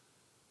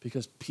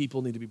because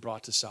people need to be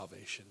brought to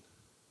salvation.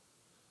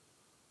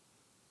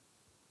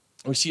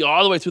 We see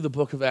all the way through the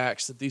book of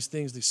Acts that these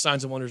things, these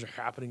signs and wonders are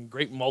happening.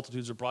 Great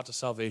multitudes are brought to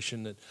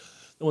salvation. And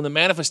when the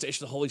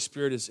manifestation of the Holy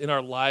Spirit is in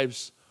our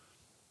lives,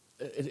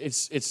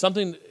 it's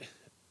something,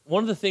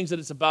 one of the things that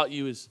it's about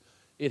you is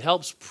it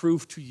helps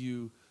prove to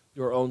you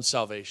your own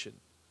salvation.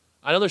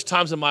 I know there's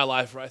times in my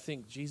life where I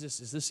think, Jesus,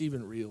 is this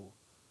even real?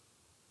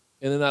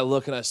 And then I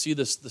look and I see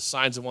the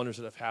signs and wonders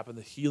that have happened,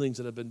 the healings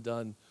that have been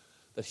done,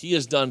 that he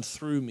has done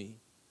through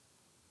me.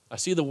 I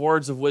see the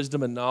words of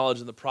wisdom and knowledge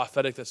and the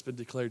prophetic that's been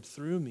declared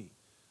through me,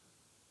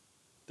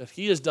 that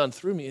he has done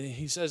through me. And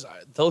he says,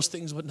 those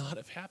things would not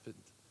have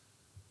happened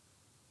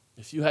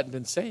if you hadn't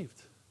been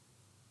saved.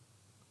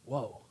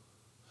 Whoa.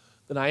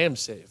 Then I am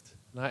saved.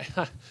 And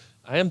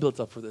I am built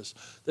up for this.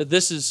 That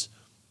this is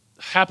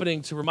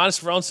happening to remind us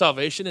of our own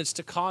salvation. It's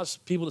to cause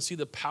people to see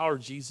the power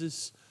of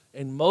Jesus,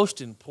 and most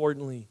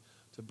importantly,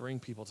 to bring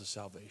people to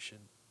salvation.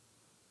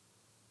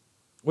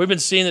 We've been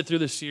seeing it through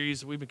this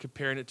series. We've been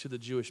comparing it to the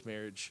Jewish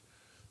marriage.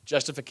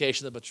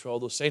 Justification, the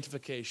betrothal,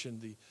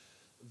 sanctification,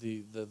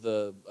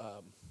 the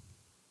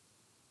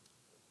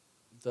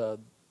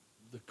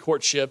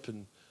courtship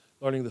and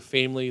learning the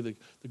family, the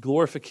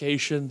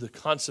glorification, the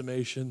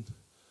consummation.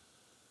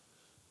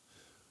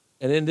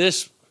 And in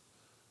this,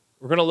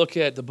 we're going to look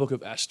at the book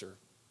of Esther.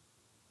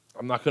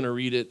 I'm not going to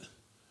read it,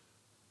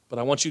 but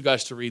I want you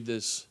guys to read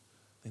this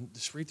and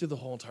just read through the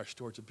whole entire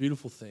story. It's a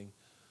beautiful thing.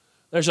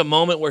 There's a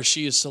moment where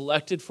she is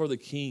selected for the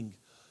king,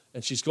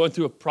 and she's going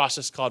through a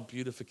process called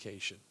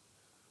beautification,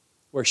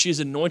 where she's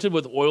anointed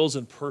with oils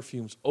and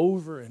perfumes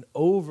over and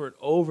over and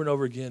over and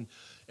over again.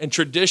 And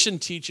tradition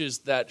teaches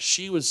that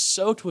she was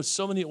soaked with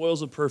so many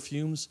oils and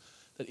perfumes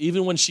that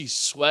even when she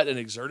sweat and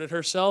exerted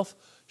herself,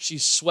 she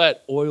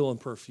sweat oil and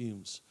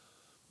perfumes.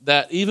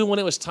 That even when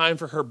it was time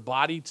for her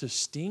body to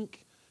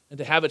stink and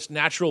to have its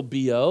natural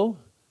BO,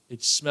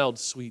 it smelled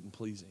sweet and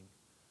pleasing.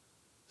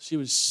 She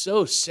was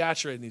so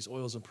saturated in these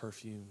oils and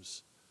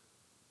perfumes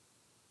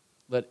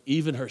that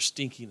even her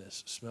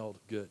stinkiness smelled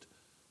good.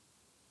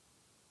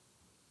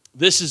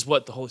 This is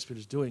what the Holy Spirit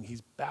is doing.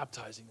 He's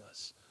baptizing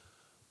us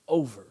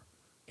over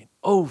and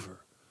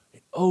over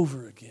and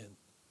over again,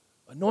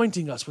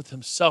 anointing us with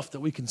himself that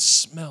we can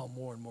smell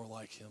more and more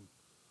like him.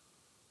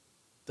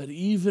 That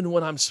even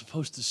when I'm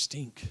supposed to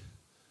stink,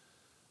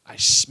 I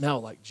smell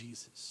like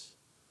Jesus.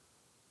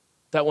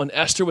 That when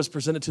Esther was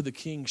presented to the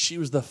king, she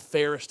was the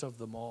fairest of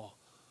them all.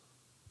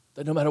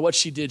 That no matter what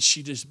she did,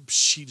 she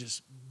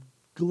just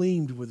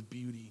gleamed with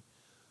beauty.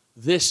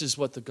 This is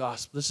what the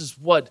gospel, this is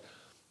what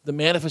the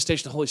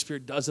manifestation of the Holy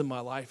Spirit does in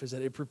my life, is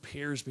that it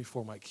prepares me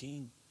for my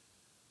king.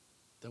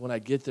 That when I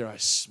get there, I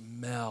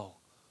smell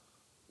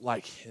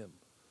like him.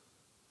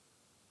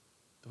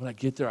 That when I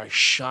get there, I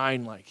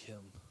shine like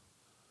him.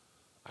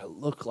 I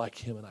look like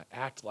him and I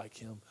act like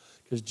him,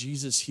 because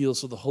Jesus heals,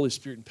 so the Holy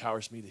Spirit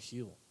empowers me to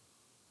heal.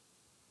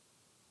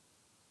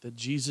 That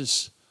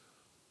Jesus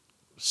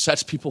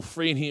sets people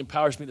free, and he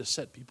empowers me to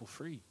set people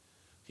free.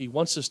 He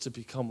wants us to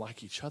become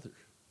like each other.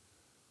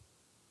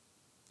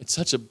 It's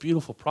such a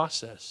beautiful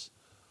process.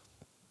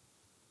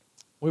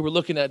 We were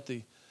looking at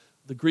the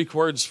Greek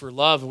words for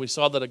love, and we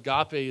saw that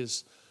agape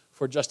is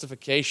for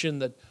justification,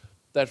 that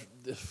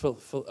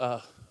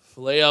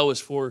phileo is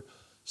for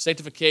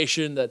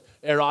sanctification, that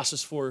eros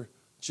is for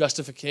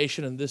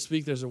justification, and this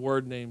week there's a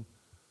word named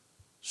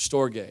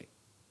storge.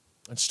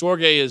 And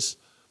storge is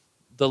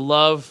the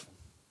love.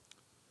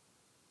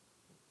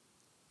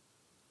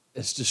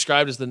 It's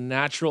described as the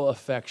natural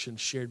affection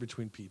shared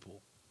between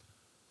people.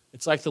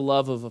 It's like the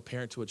love of a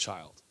parent to a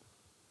child,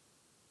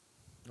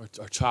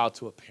 or child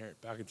to a parent,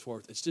 back and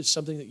forth. It's just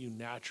something that you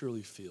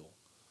naturally feel.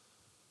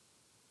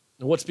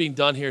 And what's being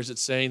done here is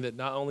it's saying that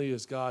not only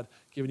is God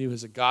giving you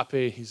his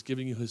agape, he's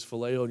giving you his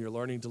phileo, and you're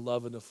learning to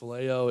love in the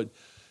phileo,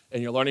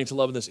 and you're learning to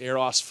love in this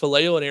eros.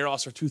 Phileo and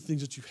eros are two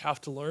things that you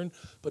have to learn,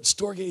 but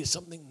storge is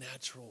something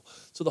natural.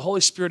 So the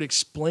Holy Spirit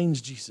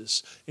explains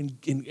Jesus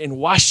and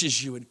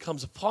washes you and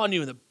comes upon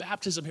you, and the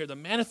baptism here, the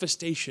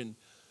manifestation,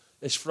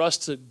 is for us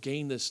to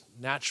gain this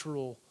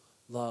natural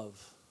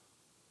love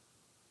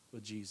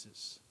with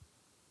Jesus.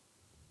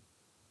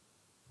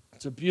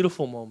 It's a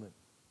beautiful moment.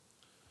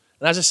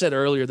 And as I said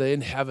earlier, that in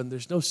heaven,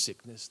 there's no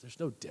sickness, there's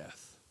no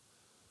death.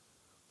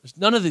 There's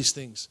none of these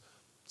things.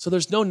 So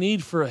there's no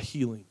need for a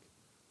healing.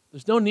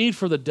 There's no need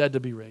for the dead to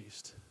be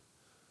raised.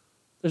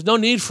 There's no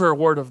need for a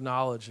word of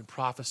knowledge and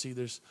prophecy.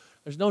 There's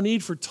no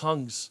need for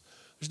tongues.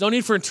 There's no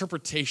need for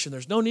interpretation.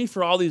 There's no need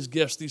for all these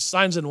gifts, these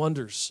signs and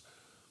wonders.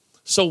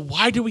 So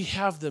why do we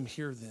have them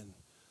here then?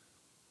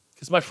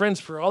 Because my friends,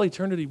 for all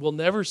eternity, we'll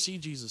never see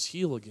Jesus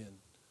heal again.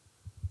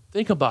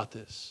 Think about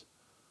this.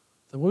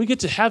 That when we get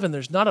to heaven,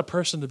 there's not a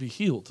person to be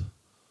healed.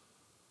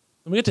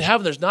 When we get to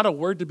heaven, there's not a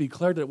word to be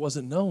declared that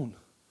wasn't known.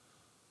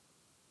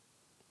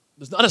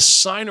 There's not a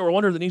sign or a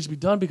wonder that needs to be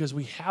done, because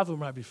we have them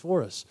right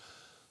before us.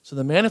 So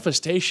the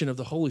manifestation of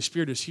the Holy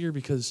Spirit is here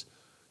because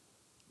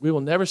we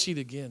will never see it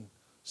again.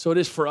 So it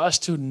is for us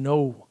to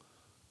know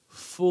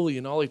fully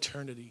in all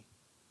eternity.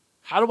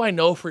 How do I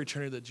know for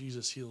eternity that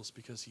Jesus heals?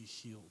 Because he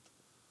healed.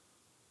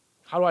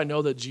 How do I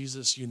know that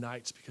Jesus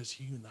unites? Because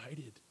he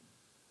united.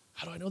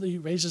 How do I know that he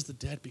raises the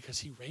dead? Because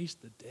he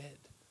raised the dead.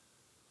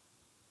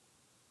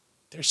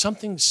 There's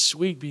something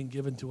sweet being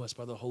given to us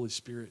by the Holy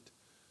Spirit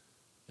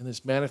in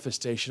this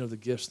manifestation of the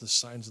gifts, the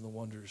signs, and the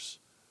wonders.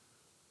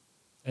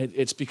 And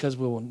it's because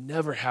we will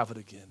never have it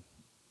again.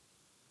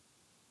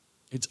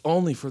 It's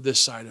only for this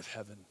side of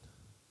heaven.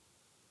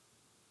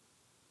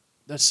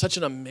 That's such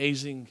an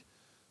amazing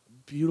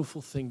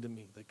beautiful thing to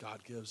me that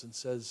God gives and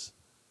says,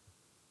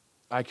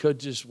 I could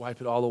just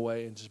wipe it all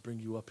away and just bring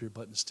you up here,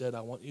 but instead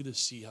I want you to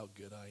see how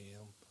good I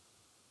am.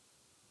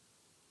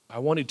 I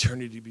want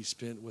eternity to be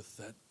spent with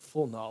that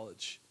full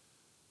knowledge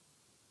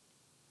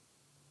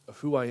of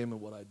who I am and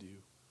what I do.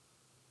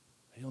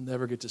 And you'll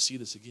never get to see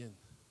this again.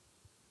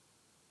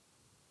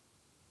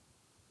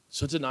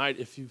 So tonight,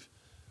 if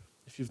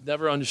you've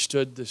never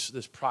understood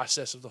this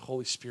process of the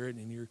Holy Spirit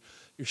and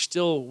you're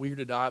still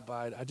weirded out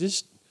by it,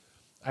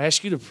 I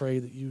ask you to pray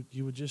that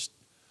you would just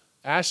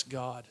ask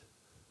God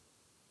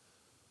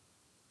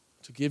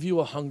to give you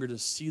a hunger to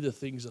see the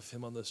things of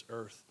him on this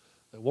earth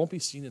that won't be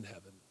seen in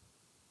heaven.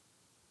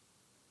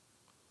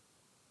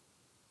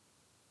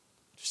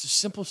 Just a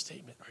simple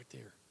statement right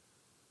there.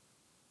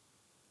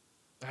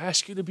 I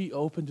ask you to be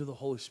open to the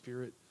Holy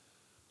Spirit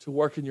to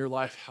work in your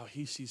life how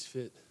he sees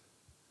fit.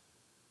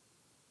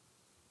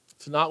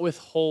 To not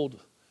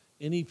withhold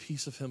any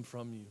piece of him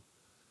from you.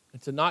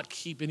 And to not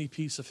keep any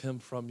piece of him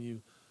from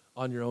you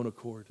on your own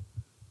accord.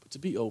 But to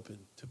be open,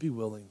 to be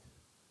willing.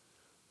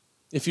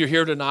 If you're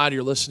here tonight,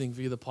 you're listening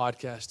via the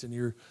podcast, and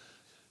you're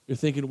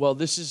thinking, well,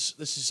 this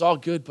is all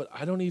good, but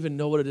I don't even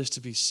know what it is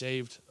to be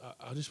saved.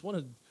 I just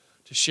wanted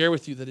to share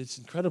with you that it's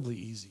incredibly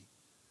easy.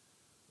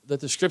 That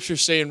the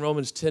scriptures say in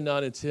Romans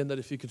 10:9 and 10 that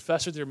if you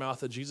confess with your mouth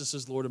that Jesus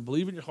is Lord and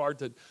believe in your heart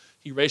that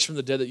he raised from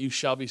the dead, that you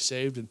shall be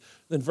saved. And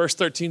then verse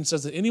 13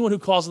 says that anyone who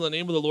calls on the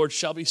name of the Lord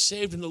shall be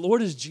saved, and the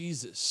Lord is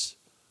Jesus.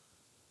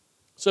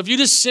 So if you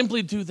just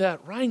simply do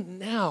that right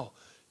now,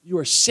 you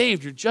are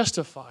saved, you're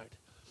justified.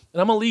 And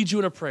I'm going to lead you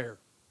in a prayer.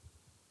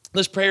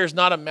 This prayer is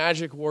not a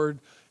magic word.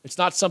 It's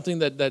not something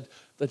that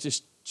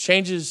just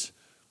changes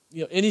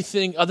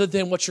anything other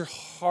than what your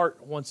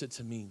heart wants it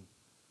to mean.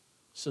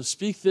 So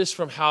speak this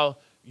from how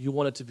you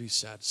want it to be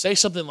said. Say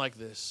something like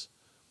this.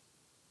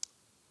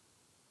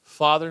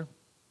 Father,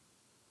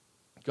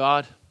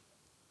 God,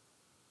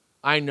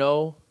 I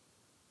know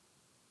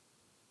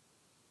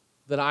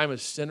that I'm a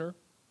sinner,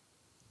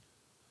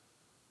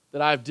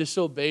 that I've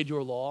disobeyed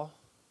your law,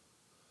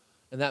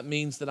 and that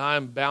means that I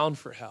am bound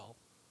for hell.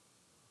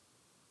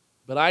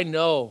 But I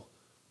know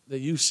that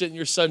you sent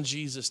your son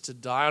Jesus to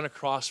die on a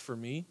cross for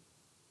me,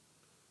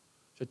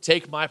 to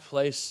take my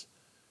place,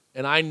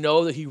 and I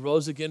know that he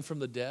rose again from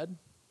the dead.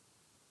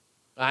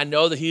 I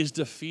know that he has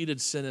defeated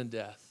sin and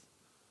death.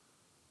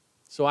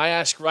 So I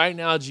ask right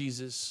now,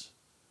 Jesus,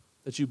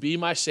 that you be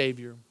my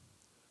Savior,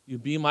 you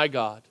be my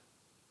God.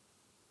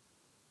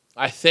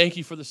 I thank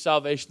you for the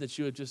salvation that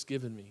you have just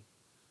given me.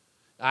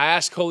 I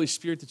ask, Holy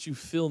Spirit, that you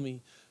fill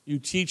me. You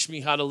teach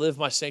me how to live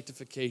my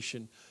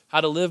sanctification,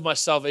 how to live my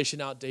salvation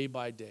out day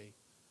by day.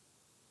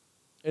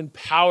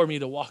 Empower me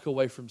to walk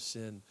away from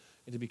sin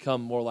and to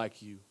become more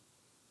like you.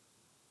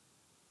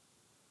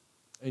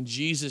 In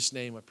Jesus'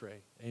 name I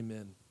pray,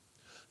 amen.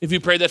 If you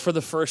pray that for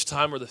the first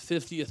time or the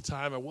 50th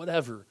time or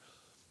whatever,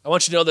 I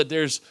want you to know that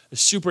there's a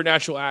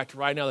supernatural act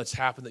right now that's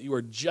happened, that you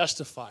are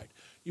justified.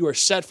 You are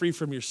set free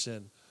from your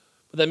sin.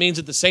 But that means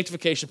that the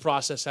sanctification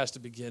process has to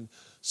begin.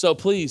 So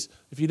please,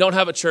 if you don't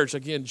have a church,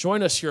 again,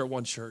 join us here at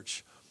One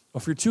Church.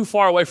 Or if you're too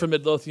far away from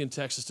Midlothian,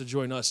 Texas to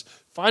join us,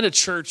 find a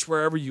church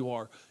wherever you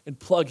are and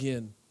plug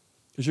in,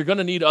 because you're going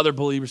to need other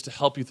believers to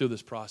help you through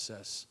this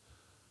process.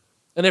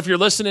 And if you're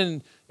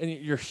listening and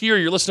you're here,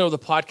 you're listening to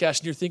the podcast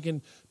and you're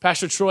thinking,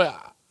 Pastor Troy,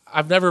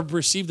 I've never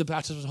received the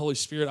baptism of the Holy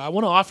Spirit. I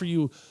want to offer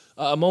you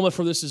a moment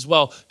for this as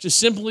well. Just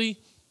simply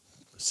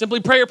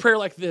pray a prayer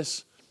like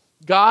this.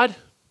 God,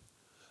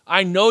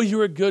 I know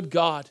you're a good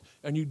God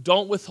and you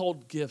don't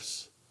withhold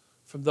gifts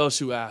from those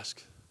who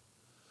ask.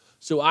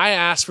 So I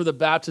ask for the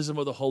baptism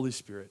of the Holy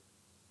Spirit.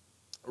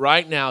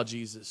 Right now,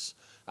 Jesus,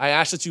 I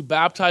ask that you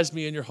baptize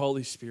me in your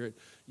Holy Spirit.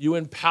 You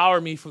empower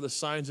me for the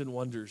signs and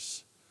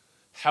wonders.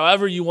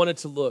 However you want it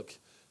to look,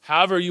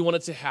 however you want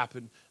it to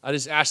happen, I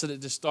just ask that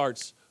it just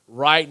starts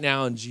right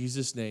now in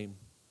Jesus' name.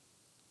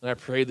 And I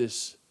pray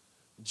this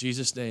in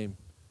Jesus' name,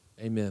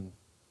 amen.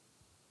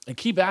 And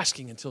keep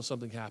asking until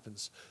something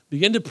happens.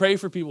 Begin to pray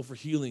for people for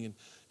healing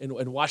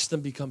and watch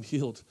them become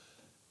healed.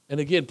 And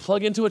again,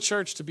 plug into a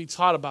church to be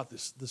taught about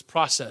this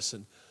process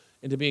and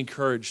to be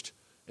encouraged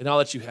in all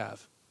that you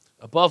have.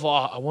 Above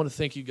all, I want to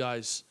thank you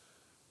guys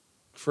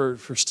for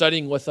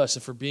studying with us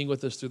and for being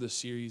with us through this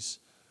series.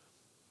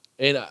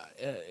 And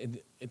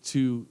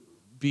to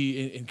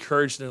be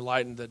encouraged and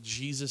enlightened that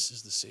Jesus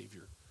is the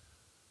Savior.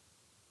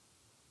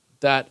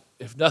 That,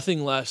 if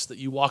nothing less, that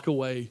you walk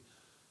away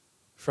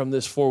from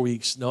this 4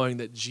 weeks knowing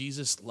that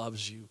Jesus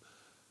loves you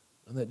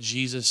and that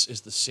Jesus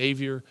is the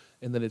Savior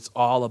and that it's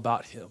all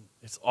about him.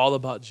 It's all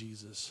about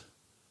Jesus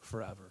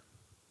forever.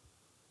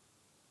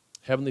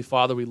 Heavenly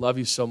Father, we love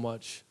you so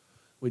much.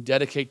 We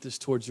dedicate this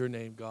towards your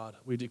name, God.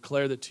 We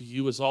declare that to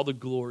you is all the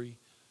glory.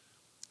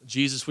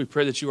 Jesus, we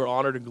pray that you are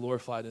honored and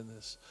glorified in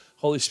this.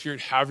 Holy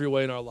Spirit, have your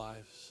way in our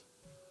lives.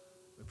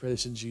 We pray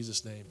this in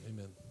Jesus' name.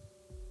 Amen.